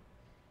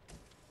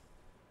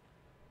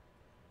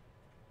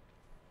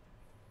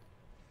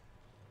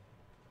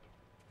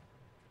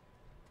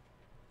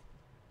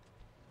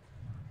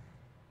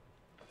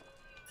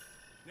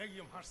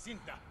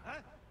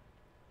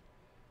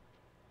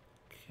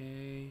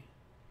 Okay.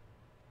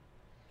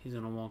 He's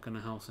gonna walk in the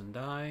house and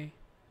die.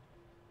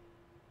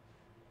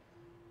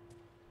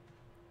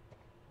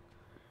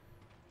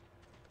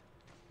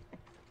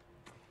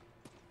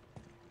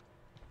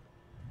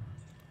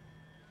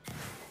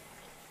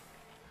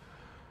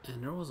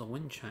 And there was a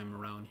wind chime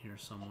around here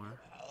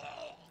somewhere.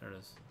 There it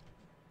is.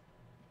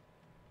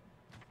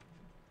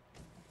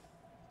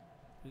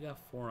 We got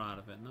 4 out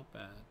of it, not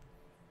bad.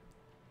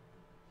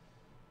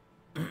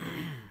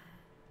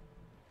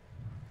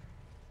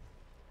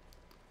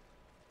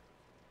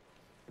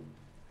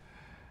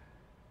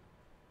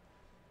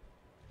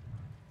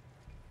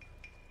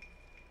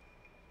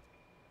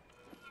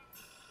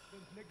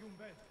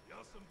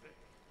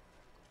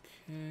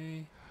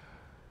 Okay.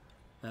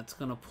 That's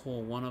gonna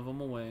pull one of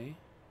them away.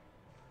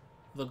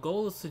 The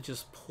goal is to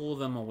just pull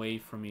them away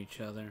from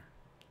each other.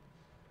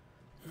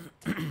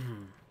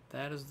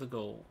 That is the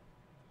goal.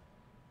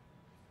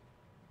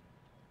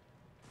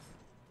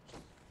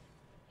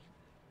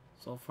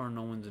 So far,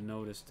 no one's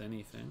noticed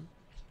anything.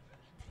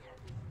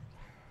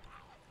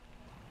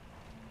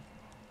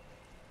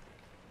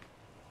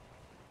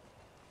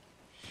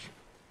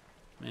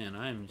 Man,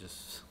 I'm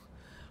just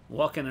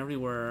walking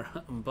everywhere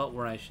but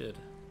where I should.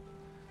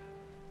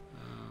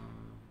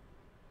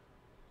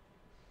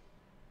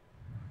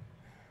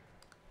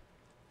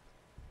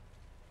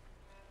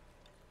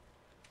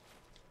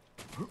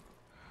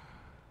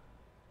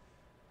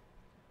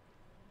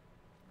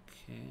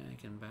 Okay, I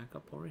can back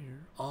up over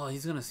here. Oh,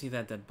 he's gonna see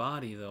that dead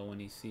body though when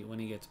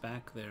he gets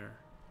back there.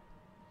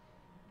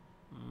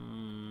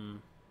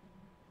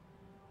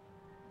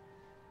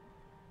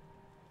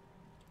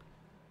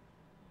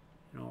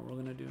 You know what we're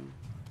gonna do?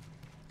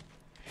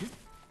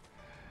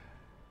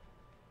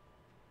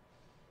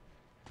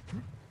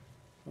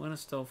 We're gonna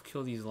stealth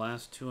kill these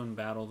last two and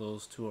battle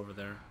those two over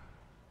there.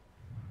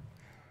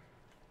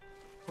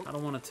 I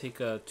don't want to take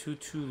a too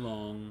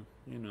long,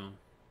 you know.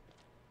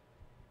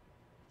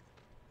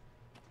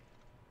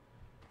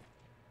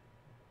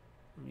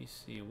 Let me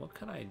see, what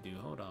could I do?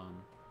 Hold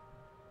on.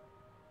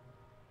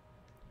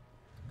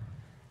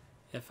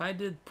 If I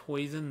did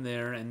poison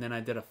there and then I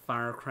did a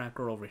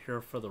firecracker over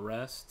here for the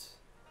rest,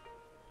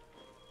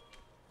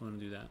 I'm gonna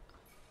do that.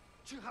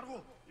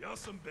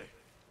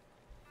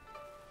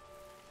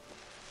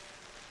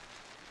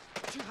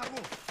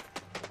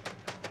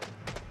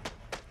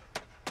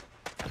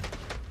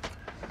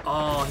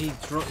 Oh,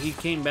 he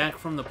came back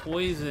from the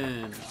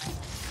poison.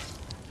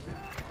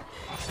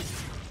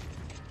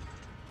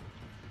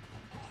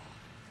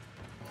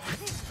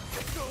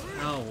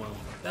 Oh well,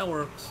 that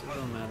works. It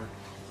doesn't matter.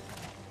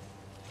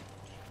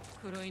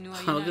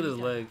 Look at his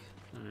leg.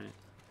 Alright.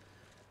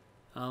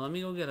 Let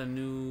me go get a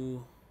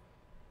new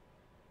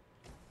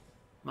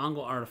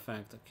Mongol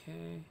artifact,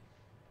 okay?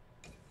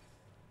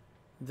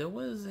 There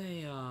was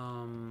a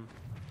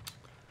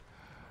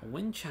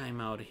wind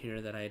chime out here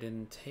that I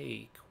didn't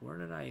take. Where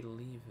did I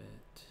leave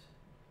it?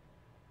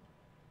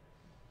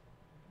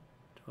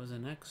 There was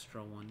an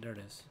extra one. There it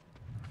is.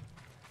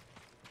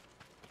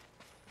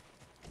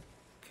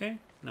 Okay,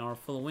 now we're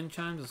full of wind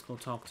chimes. Let's go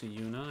talk to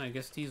Yuna. I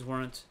guess these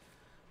weren't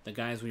the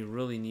guys we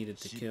really needed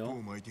to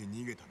kill.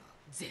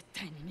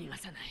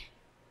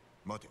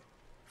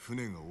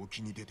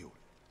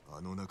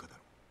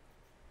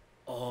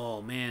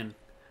 Oh man.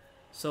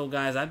 So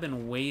guys, I've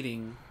been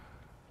waiting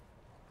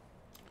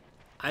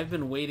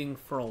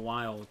for a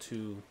while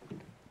to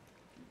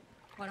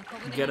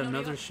get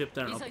another ship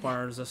that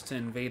requires us to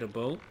invade a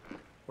boat.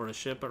 Or a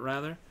ship, but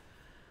rather.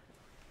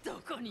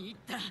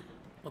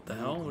 What the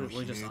hell?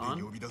 We're just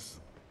on?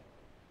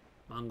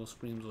 Mongol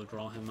screams will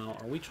draw him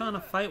out. Are we trying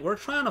to fight? We're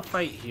trying to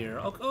fight here.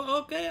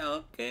 Okay.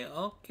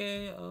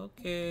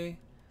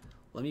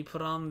 Let me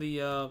put on the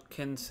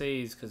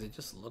Kensei's because it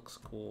just looks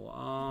cool.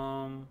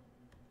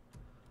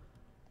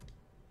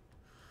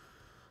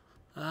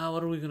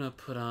 What are we gonna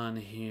put on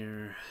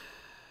here?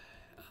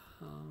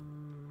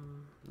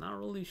 Not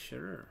really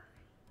sure.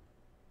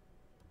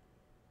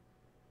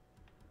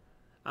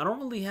 I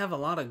don't really have a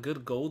lot of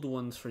good gold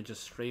ones for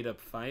just straight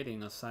up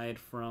fighting aside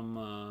from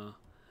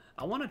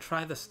I want to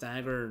try the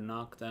stagger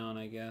knockdown,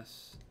 I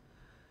guess.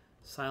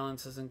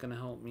 Silence isn't gonna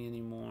help me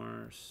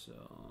anymore, so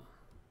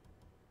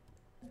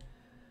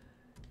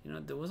you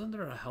know, wasn't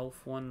there a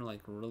health one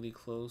like really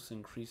close,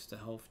 increase the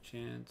health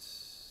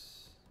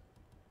chance?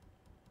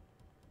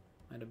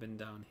 Might have been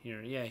down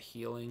here. Yeah,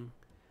 healing.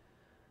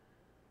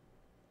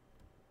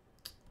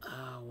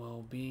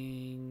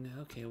 Well-being.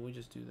 Okay, we'll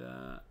just do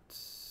that.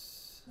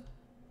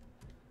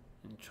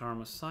 And Charm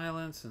of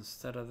Silence.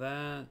 Instead of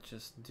that,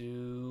 just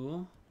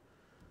do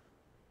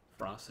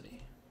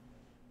Ferocity.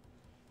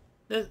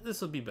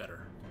 This will be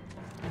better.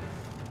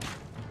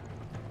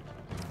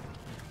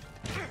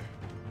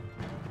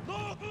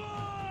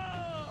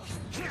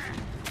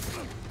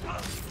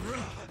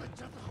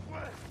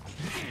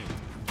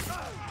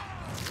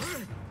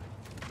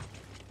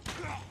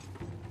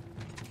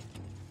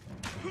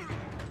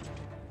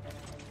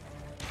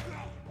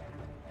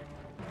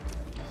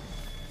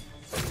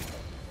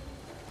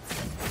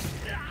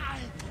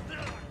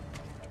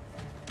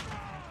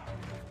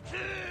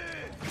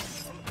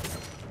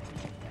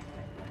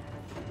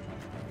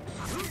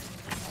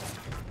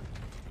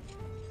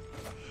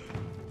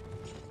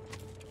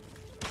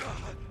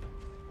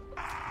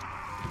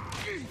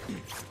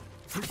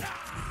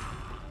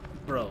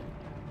 Bro,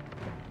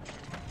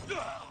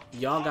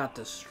 y'all got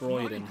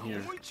destroyed in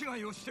here.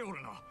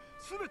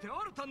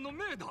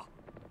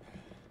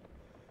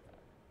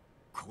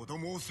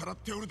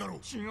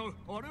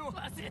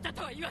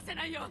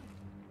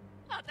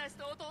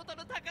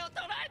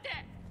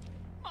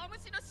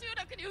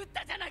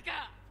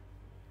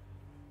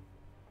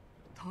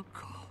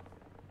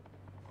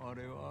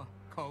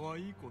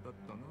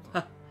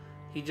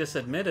 He just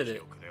admitted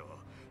it.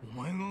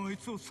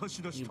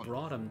 You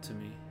brought him to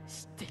me.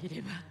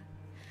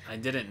 I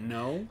didn't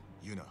know?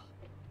 Yuna,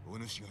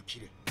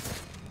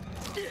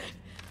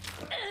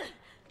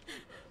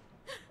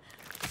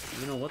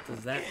 what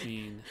does that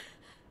mean?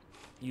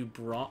 You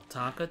brought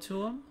Taka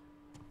to him?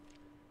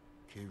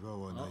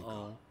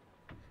 Uh-oh.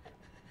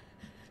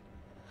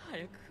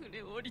 早く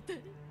船を降りた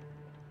い。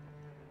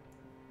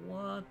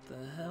 What the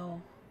hell?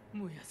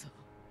 燃やそう。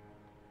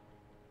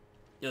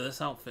 Yo,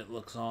 this outfit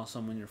looks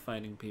awesome when you're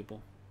fighting people.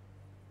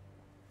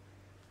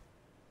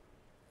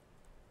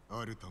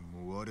 アルタン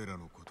も我ら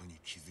のことに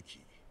気づき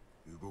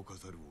動か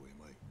ざるを得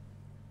まい。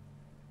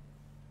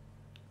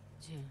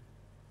ジェン、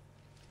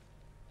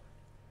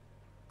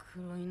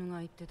黒犬が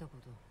言ってたこ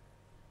と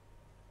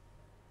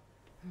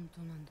本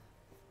当なんだ。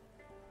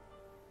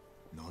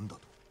なんだ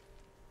と。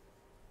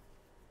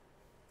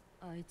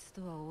あいつ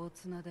とは大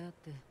綱であっ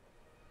て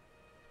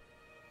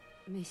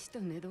飯と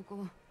寝床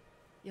を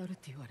やるっ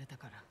て言われた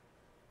から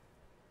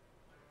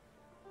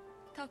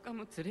タカ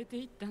も連れて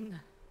行ったんだ。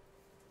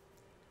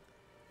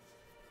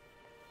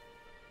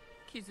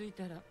気づい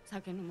たら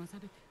酒飲まさ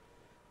れて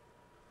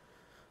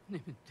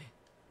眠って。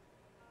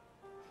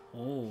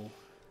 Oh.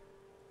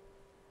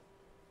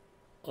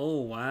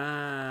 Oh, タカ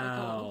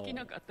は wow. 起き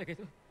なかったけ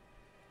ど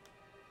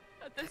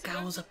That 私 guy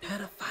は was a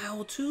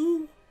pedophile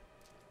too?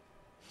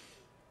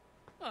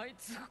 あい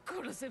つを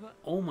殺せば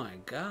Oh my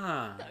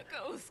god. タ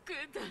カを救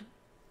えた。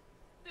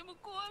でも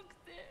怖く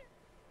て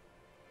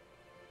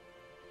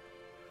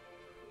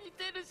見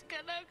てるしか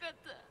なかっ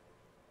た。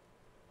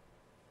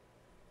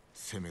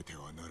せめて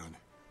はならぬ。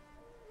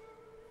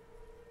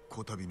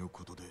こたびの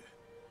ことで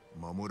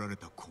守られ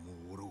た子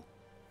もおろう。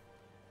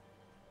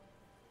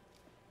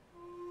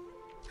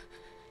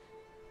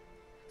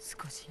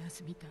少し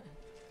休みたい。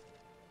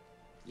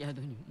宿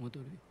に戻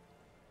るよ。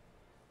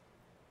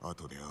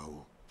後で会お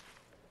う。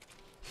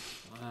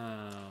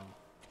 Wow.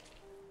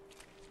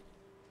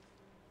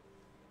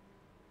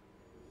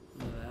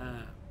 Look at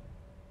that.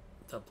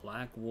 The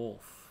Black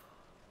Wolf.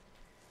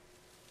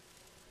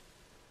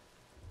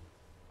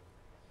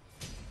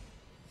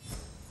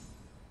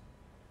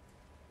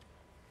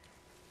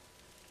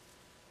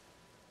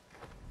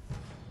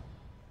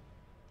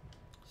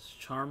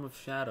 Charm of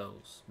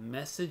Shadows.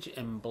 Message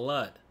and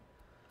Blood.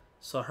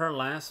 So her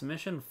last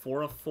mission,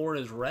 4 of 4,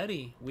 is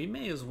ready. We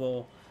may as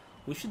well...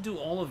 We should do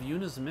all of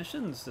Yuna's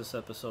missions this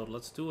episode.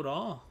 Let's do it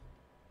all.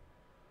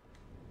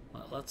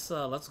 Let's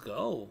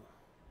go.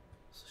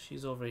 So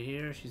she's over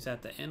here. She's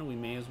at the end. We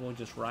may as well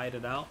just ride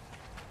it out.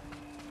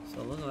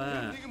 So look at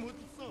that.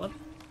 What?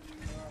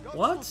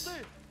 What?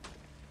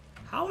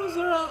 How is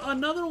there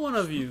another one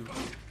of you?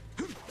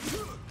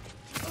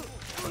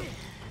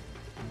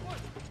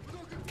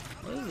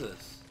 What is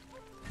this?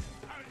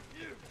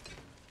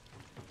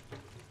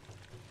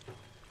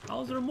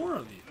 How is there more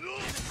of you?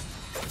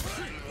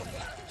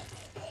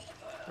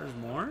 There's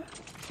more?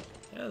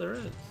 Yeah, there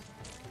is.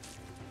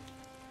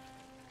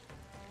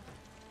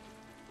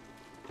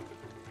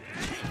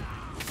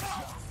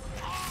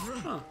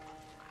 Huh.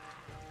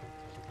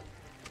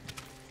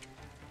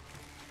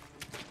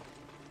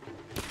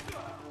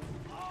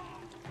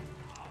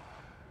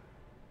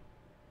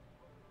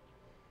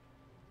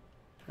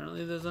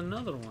 Apparently there's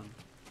another one.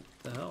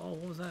 The hell? Oh,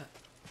 what was that?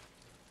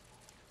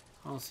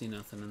 I don't see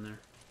nothing in there.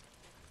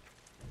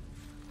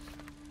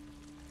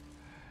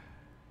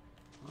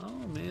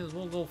 Oh, may as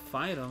well go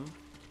fight him.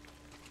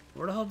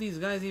 Where the hell these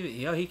guys even...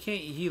 Yo, he can't...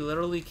 He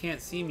literally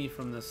can't see me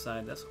from this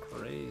side. That's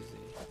crazy.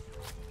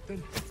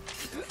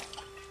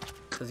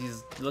 Because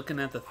he's looking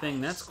at the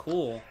thing. That's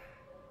cool.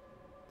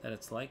 That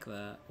it's like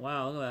that.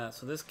 Wow, look at that.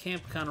 So this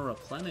camp kind of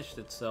replenished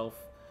itself.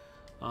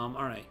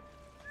 Alright.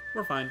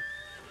 We're fine.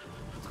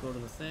 Let's go to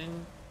the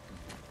thing.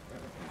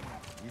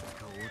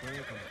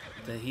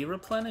 Did he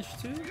replenish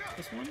too?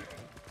 This one?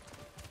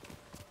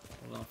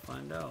 We're gonna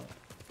find out.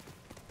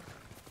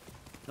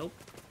 Nope.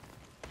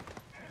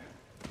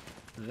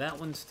 That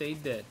one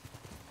stayed dead.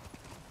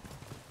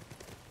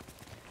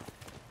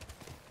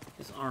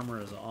 This armor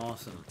is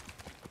awesome.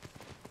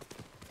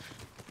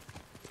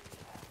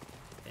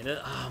 It is,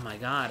 oh my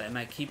god, and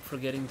I keep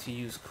forgetting to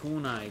use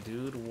kunai,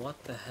 dude.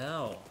 What the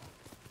hell?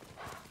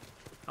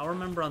 I'll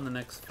remember on the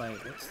next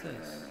fight. What's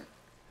this?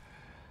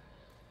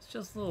 It's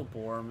just a little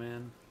boar,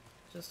 man.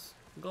 Just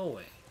go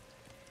away.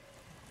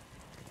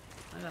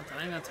 I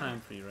ain't got time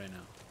for you right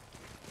now.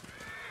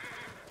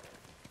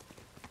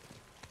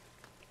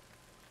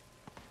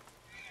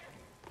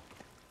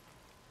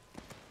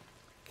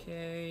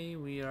 Okay,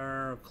 we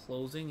are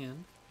closing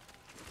in.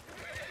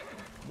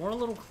 More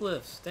little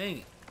cliffs. Dang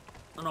it.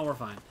 Oh no, we're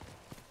fine.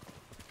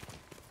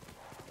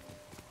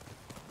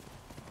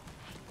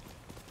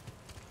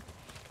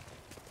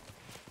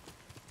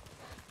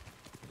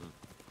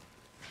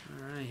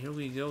 Alright, here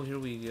we go, here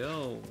we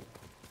go.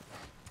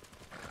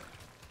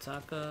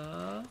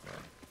 Taka.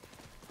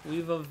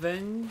 We've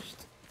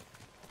avenged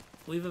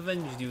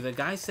you. The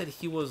guy said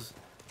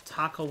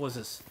Taka was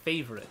his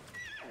favorite.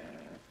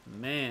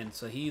 Man,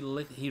 so he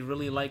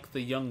really liked the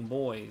young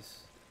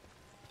boys.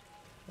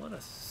 What a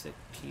sick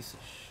piece of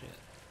shit.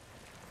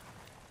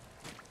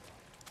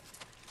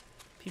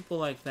 People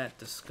like that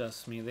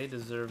disgust me. They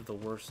deserve the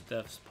worst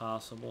deaths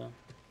possible.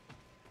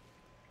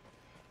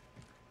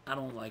 I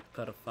don't like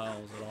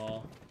pedophiles at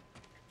all.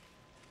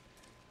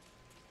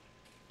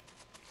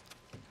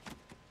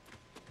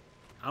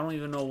 I don't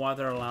even know why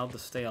they're allowed to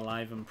stay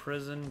alive in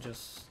prison.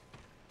 Just...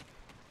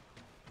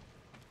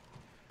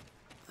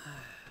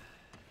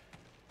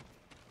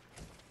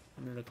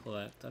 100 to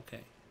collect.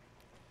 Okay.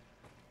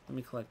 Let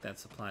me collect that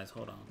supplies.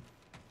 Hold on.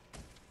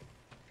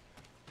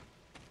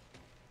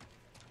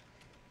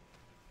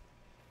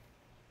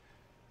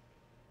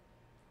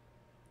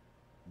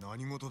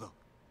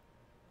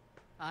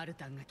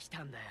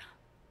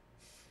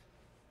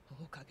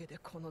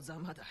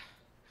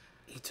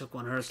 He took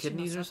one of her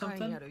kidneys or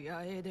something?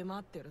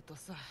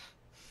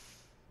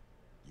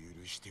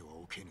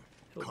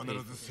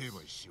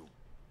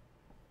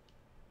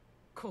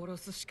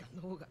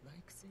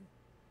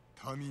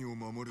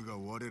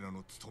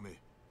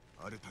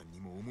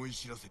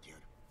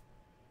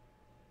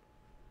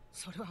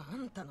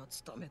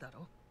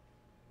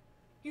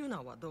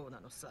 Yuna はどうな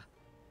のさ。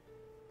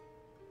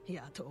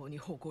野党に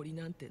誇り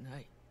なんてな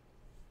い。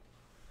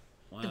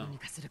どうに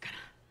かするから。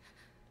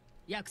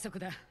約束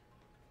だ。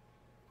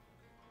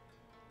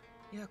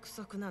約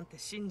束なんて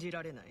信じ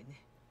られない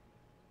ね。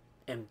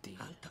Empty.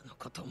 あんたの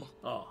ことも。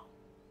Oh.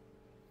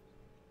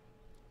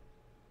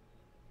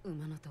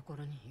 馬のとこ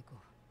ろに行こ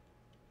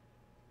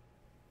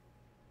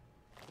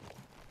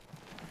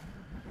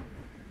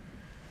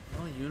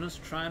う。Well, Yuna's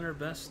trying her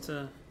best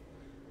to.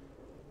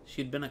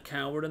 She'd been a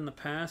coward in the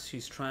past.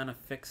 She's trying to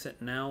fix it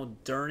now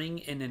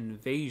during an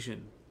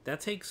invasion.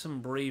 That takes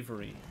some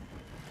bravery.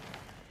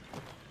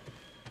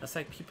 That's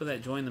like people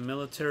that join the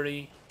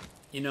military.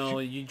 You know,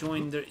 you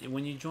join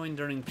when you join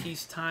during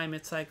peacetime,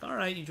 it's like, all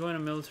right, you join a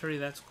military,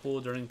 that's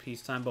cool during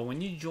peacetime. But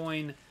when you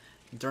join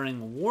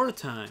during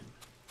wartime,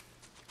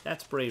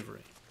 that's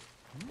bravery.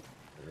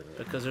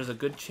 Because there's a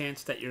good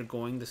chance that you're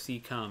going to see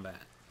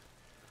combat.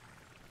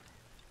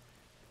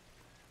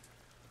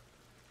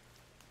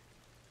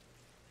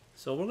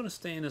 So we're going to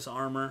stay in this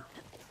armor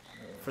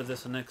for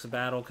this next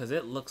battle because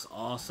it looks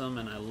awesome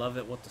and I love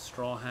it with the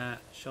straw hat.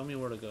 Show me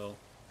where to go.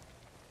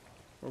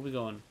 Where are we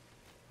going?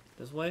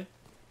 This way?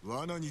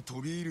 Oh, he's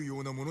going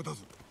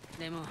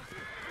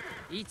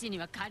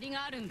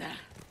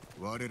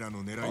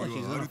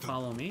to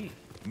follow me.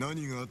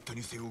 何があった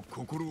にせよ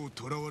心を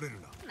とらわれ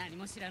るな。何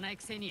も知らない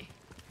くせに。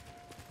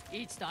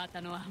イチと会っ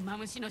たのはマ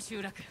ムシの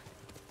集落。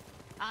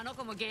あの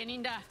子も芸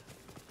人だ。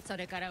そ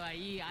れからは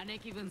いい姉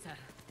貴分さ。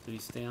Do we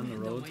stay on the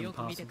roads and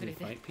possibly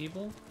fight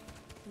people?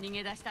 逃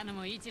げ出したの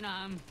もイチの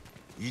案。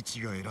イ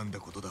チが選んだ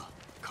ことだ。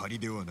仮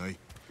ではない。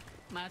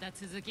まだ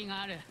続き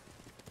がある。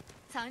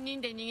3人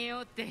で逃げよ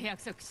うって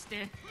約束し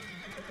て、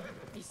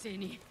一斉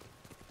に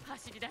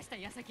走り出した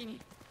矢先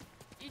に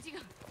イチが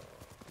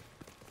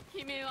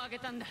悲鳴を上げ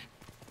たんだ。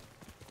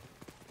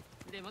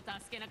でも助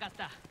けなかっ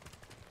た。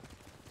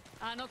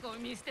あの子を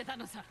見捨てた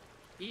のさ。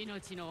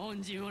命の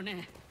恩人を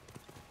ね。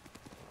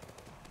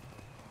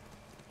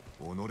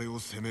己を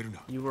責める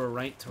な。You were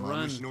right to run.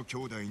 マムシの兄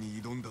弟に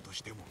挑んだと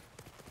しても、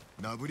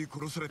なぶり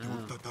殺されてお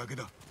っただけ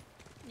だ。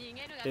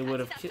They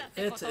would have.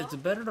 It's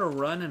better to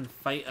run and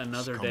fight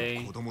another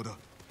day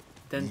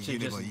than to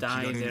just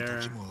die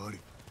there.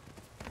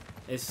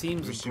 It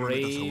seems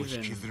brave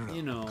and,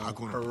 you know,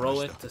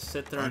 heroic to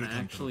sit there and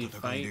actually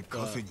fight,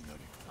 but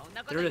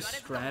there is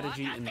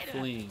strategy in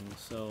fleeing,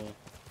 so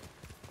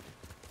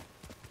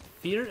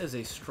fear is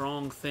a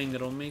strong thing.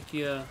 It'll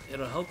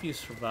help you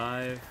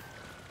survive.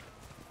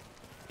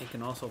 It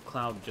can also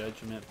cloud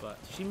judgment, but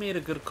she made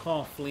a good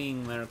call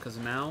fleeing there because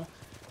now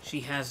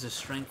she has the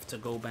strength to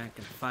go back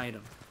and fight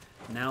him.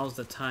 Now's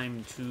the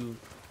time to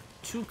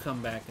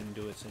come back and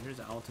do it. So here's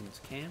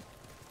Alton's camp.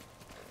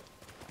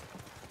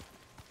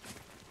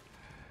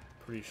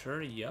 Pretty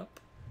sure, yup.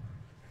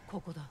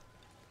 ここだ。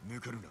抜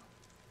かるな。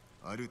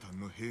アルタン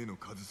の兵の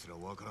数すら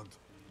わからんぞ。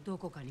ど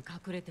こかに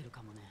隠れてる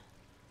かもね。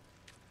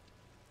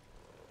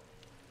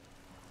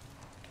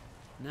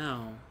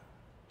Now,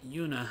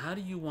 Yuna, how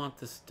do you want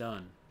this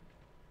done?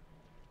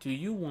 Do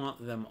you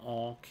want them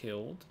all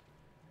killed?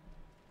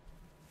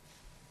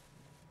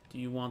 Do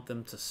you want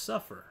them to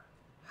suffer?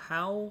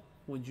 How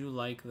would you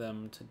like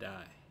them to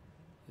die?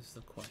 Is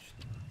the question.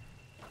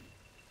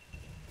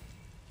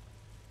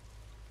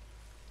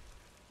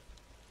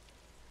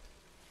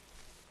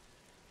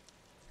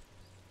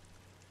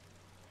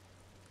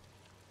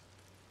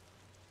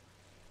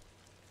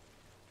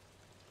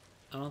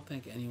 I don't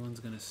think anyone's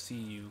gonna see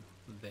you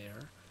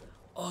there.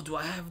 Oh, do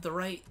I have the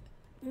right?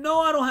 No,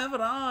 I don't have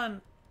it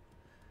on.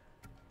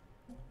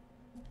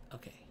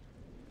 Okay.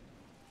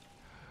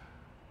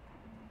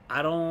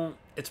 I don't...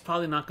 It's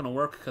probably not gonna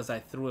work because I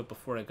threw it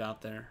before I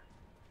got there.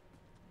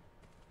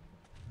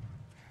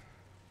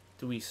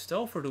 Do we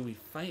stealth or do we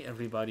fight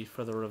everybody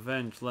for the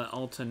revenge? Let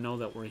Alton know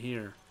that we're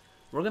here.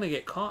 We're gonna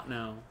get caught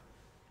now.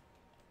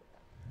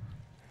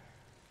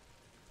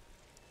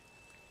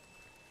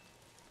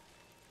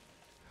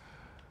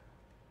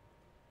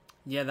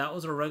 Yeah, that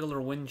was a regular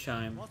wind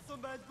chime.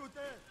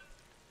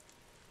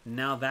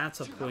 Now that's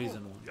a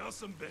poison one.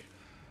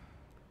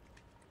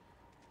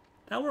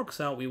 That works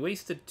out. We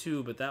wasted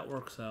 2, but that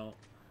works out.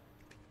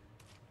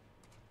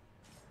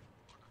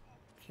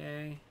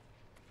 Okay.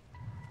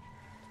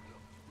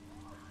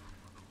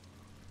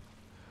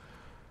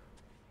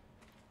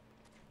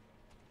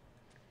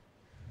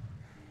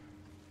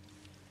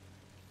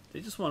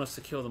 They just want us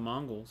to kill the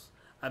Mongols.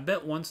 I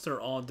bet once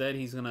they're all dead,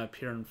 he's gonna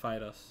appear and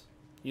fight us.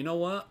 You know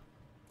what?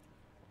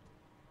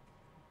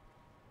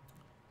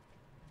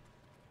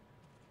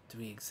 Do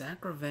we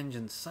exact revenge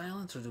in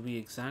silence, or do we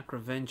exact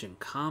revenge in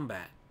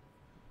combat?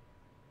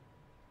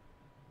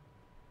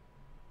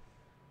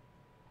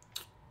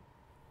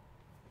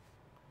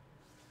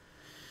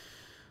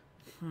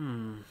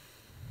 There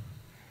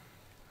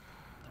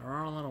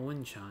are a lot of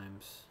wind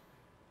chimes.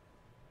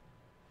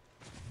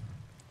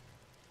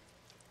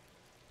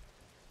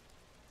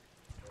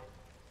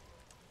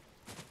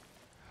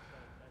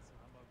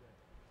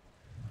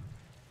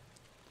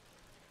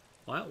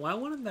 Why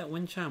wouldn't that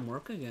wind chime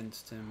work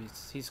against him?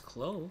 He's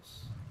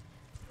close.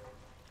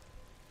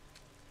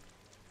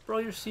 Bro,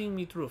 you're seeing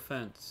me through a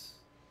fence.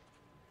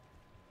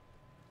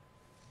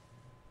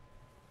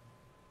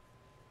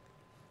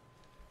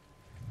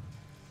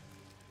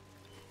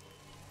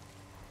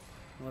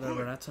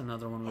 Whatever, that's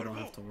another one we don't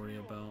have to worry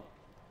about.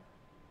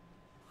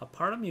 A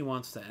part of me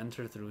wants to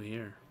enter through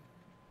here.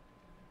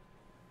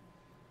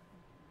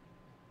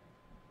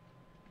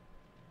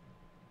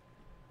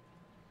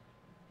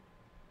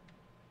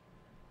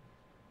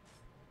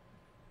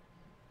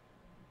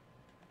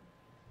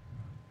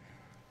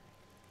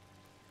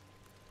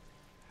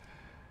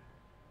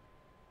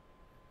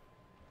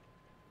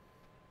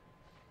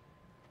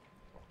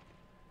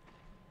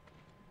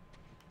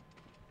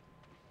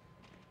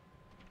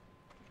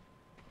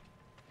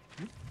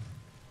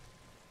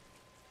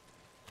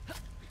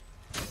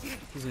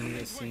 He's gonna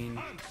get seen.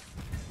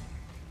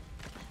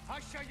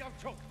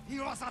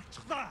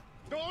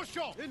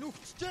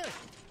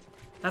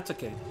 That's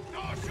okay.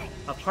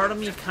 A part of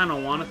me kind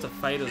of wanted to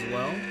fight as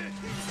well.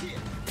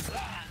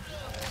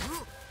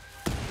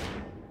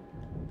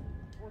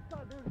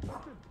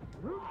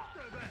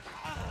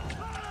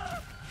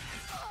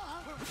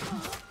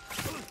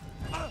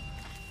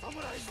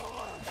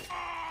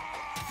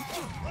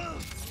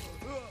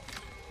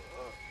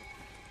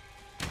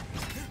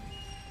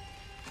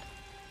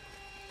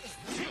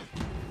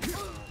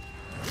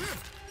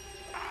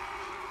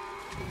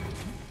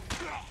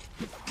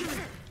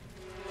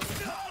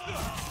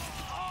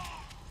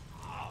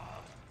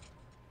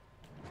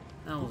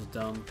 That was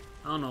dumb.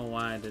 I don't know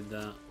why I did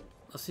that.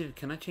 Let's see,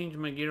 can I change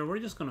my gear? We're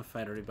just gonna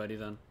fight everybody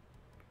then.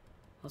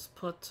 Let's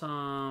put,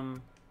 I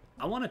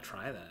want to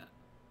try that.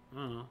 I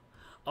don't know.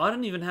 Oh, I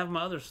didn't even have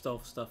my other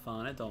stealth stuff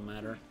on. It don't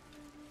matter.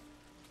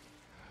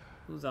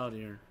 Who's out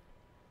here?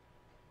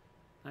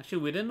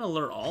 Actually, we didn't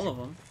alert all of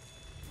them.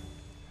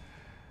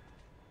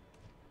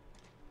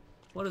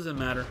 What does it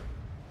matter?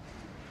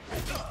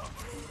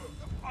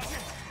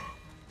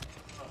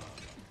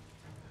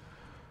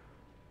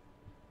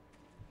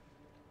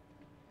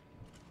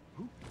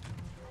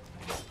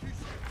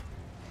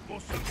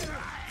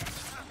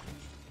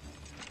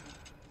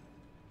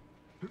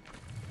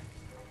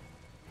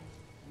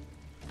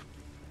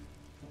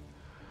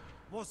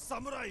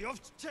 Samurai of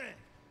Che.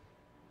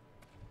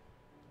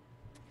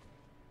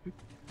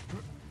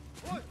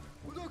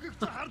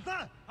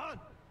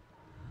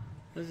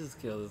 Let's just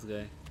kill this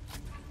guy.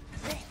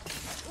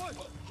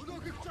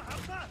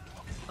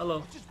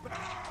 Hello.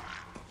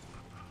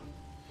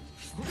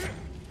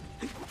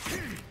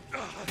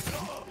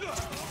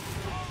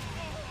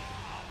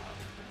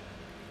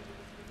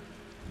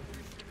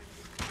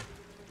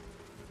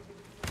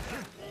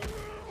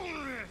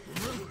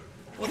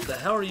 What the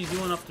hell are you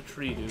doing up the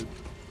tree, dude?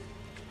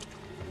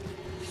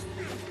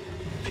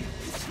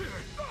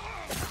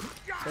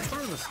 So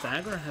far, the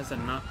stagger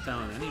hasn't knocked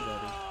down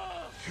anybody.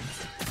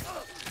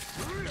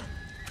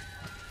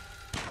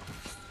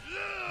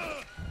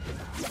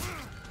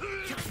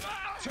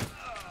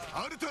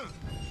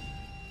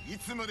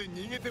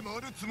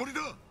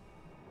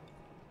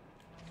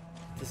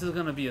 This is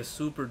gonna be a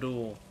super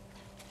duel.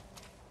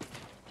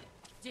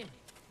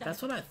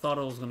 That's what I thought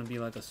it was gonna be,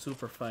 like a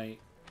super fight.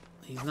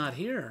 He's not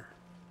here.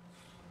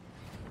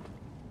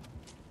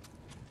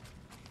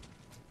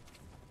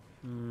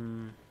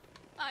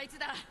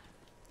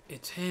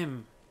 It's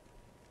him.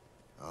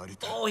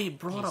 Oh, he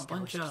brought a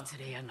bunch of...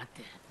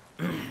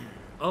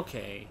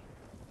 Okay.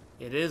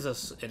 It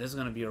is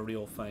gonna be a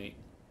real fight.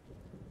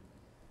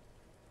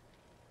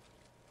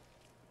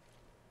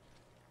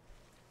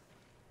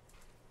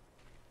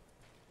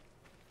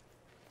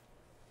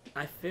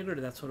 I figured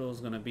that's what it was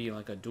gonna be,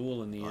 like a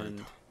duel in the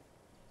end.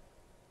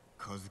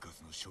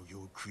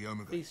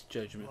 Face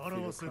judgment for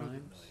your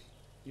crimes.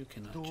 You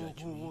cannot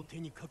judge me.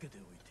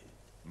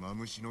 マ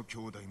ムシの兄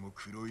弟も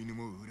黒犬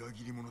も裏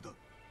切り者だ。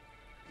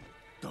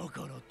だ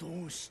から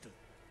どうして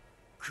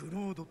クロ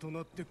ードと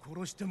なって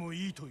殺しても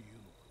いいというの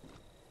か。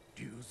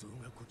竜蔵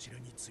がこちら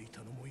に着いた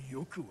のも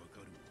よくわ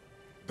かる。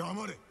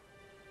黙れ。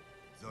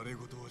ざれ言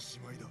はし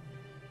まいだ。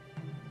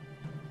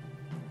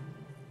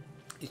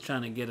He's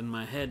trying to get in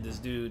my head, this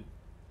dude.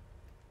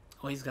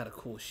 Oh, he's got a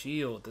cool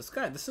shield. This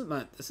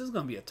is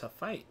gonna be a tough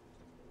fight.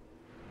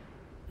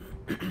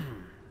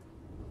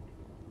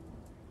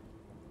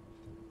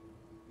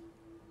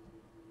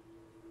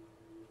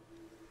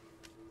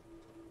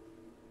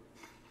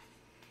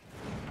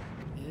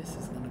 This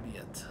is gonna be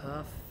a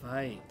tough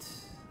fight.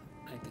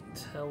 I can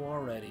tell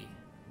already.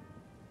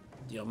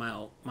 Yo,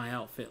 my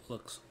outfit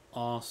looks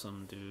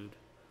awesome, dude.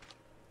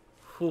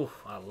 Whew,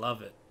 I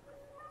love it.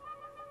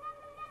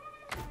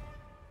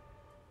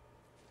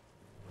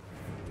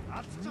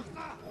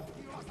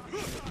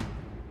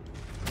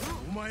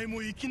 前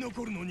も生き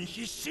残るのに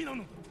必死な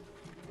のだ。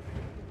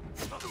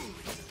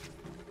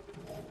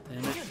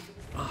 Damn it.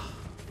 Ah.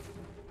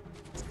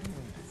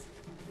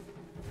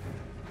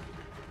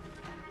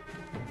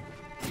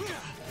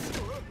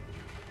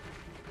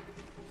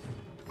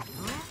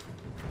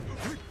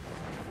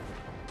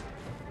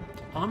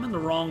 I'm in the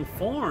wrong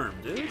form,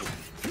 dude.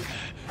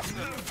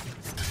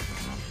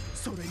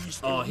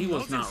 Oh, he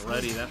was not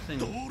ready. That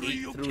thing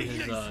ate through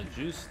his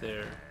juice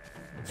there.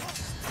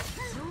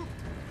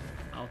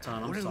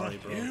 Alton, I'm sorry,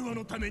 bro.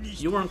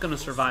 You weren't gonna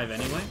survive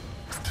anyway.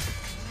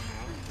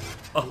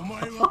 Oh,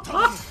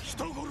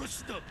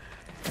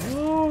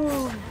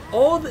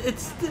 oh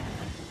it's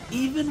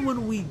even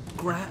when we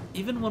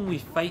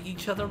fight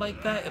each other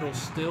like that, it'll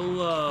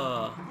still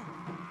I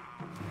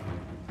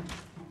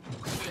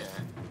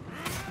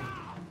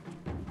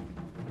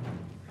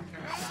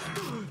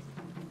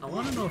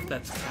want to know if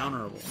that's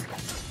counterable.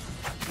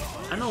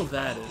 I know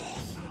that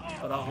is,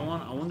 but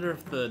I wonder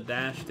if the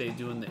dash they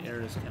do in the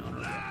air is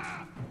counterable.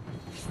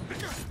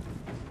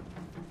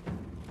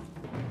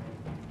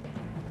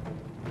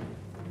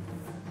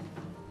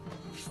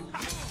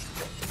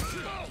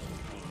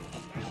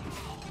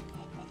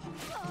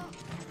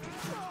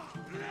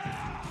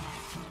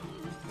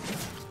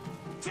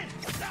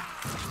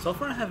 So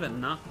far I haven't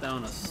knocked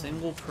down a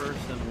single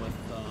person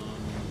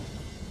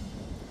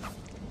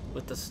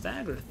with the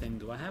stagger thing.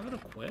 Do I have it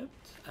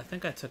equipped? I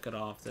think I took it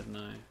off, didn't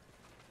I?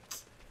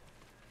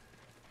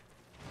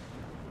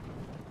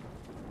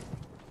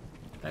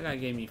 That guy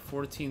gave me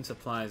 14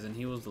 supplies and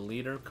he was the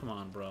leader? Come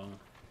on, bro.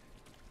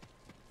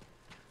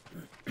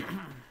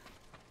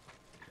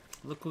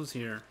 Look who's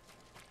here.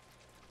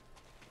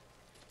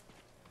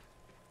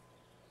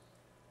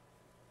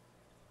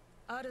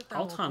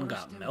 Alton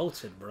got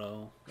melted,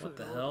 bro. What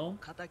the hell?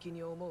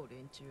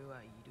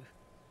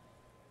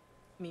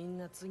 みん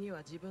な次は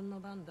自分の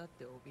番だっ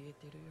て怯え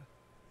てるよ。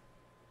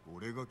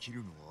俺が切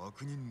るのは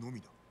悪人のみ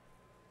だ。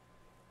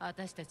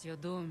私たちを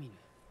どう見る？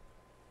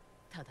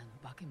ただの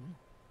化け物。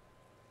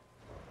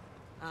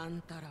あ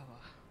んたらは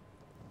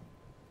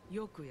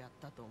よくやっ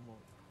たと思うよ。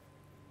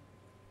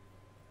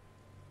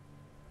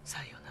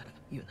さよなら、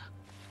ユナ。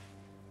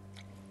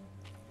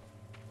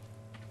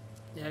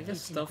 Yeah, I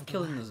guess stealth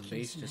killing this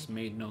base just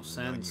made no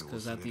sense,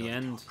 because at the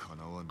end,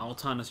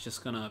 Alton is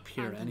just gonna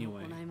appear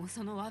anyway. だ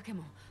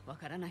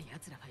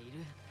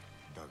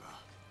が、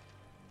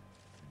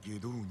下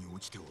道に落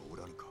ちてはお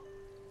らぬか。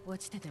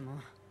落ちてても、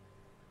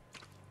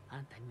あ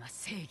んたには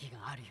正義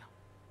があるよ。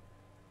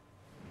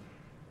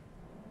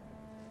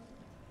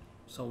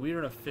 So we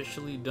are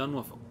officially done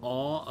with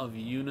all of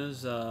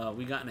Yuna's,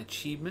 we got an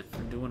achievement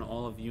for doing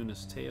all of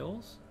Yuna's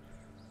tales.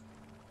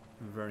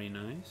 Very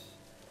nice.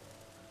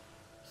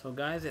 So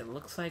guys, it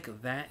looks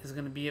like that is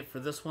going to be it for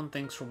this one.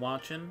 Thanks for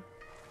watching.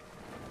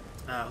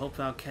 I hope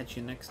I'll catch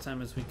you next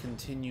time as we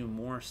continue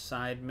more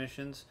side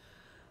missions.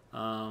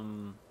 I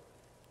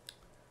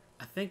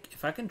think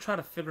if I can try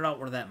to figure out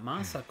where that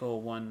Masako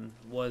one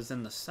was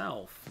in the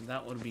south,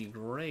 that would be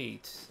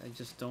great. I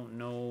just don't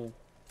know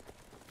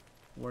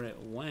where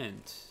it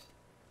went.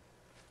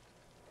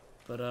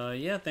 But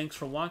yeah, thanks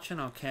for watching.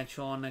 I'll catch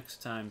you all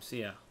next time.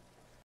 See ya.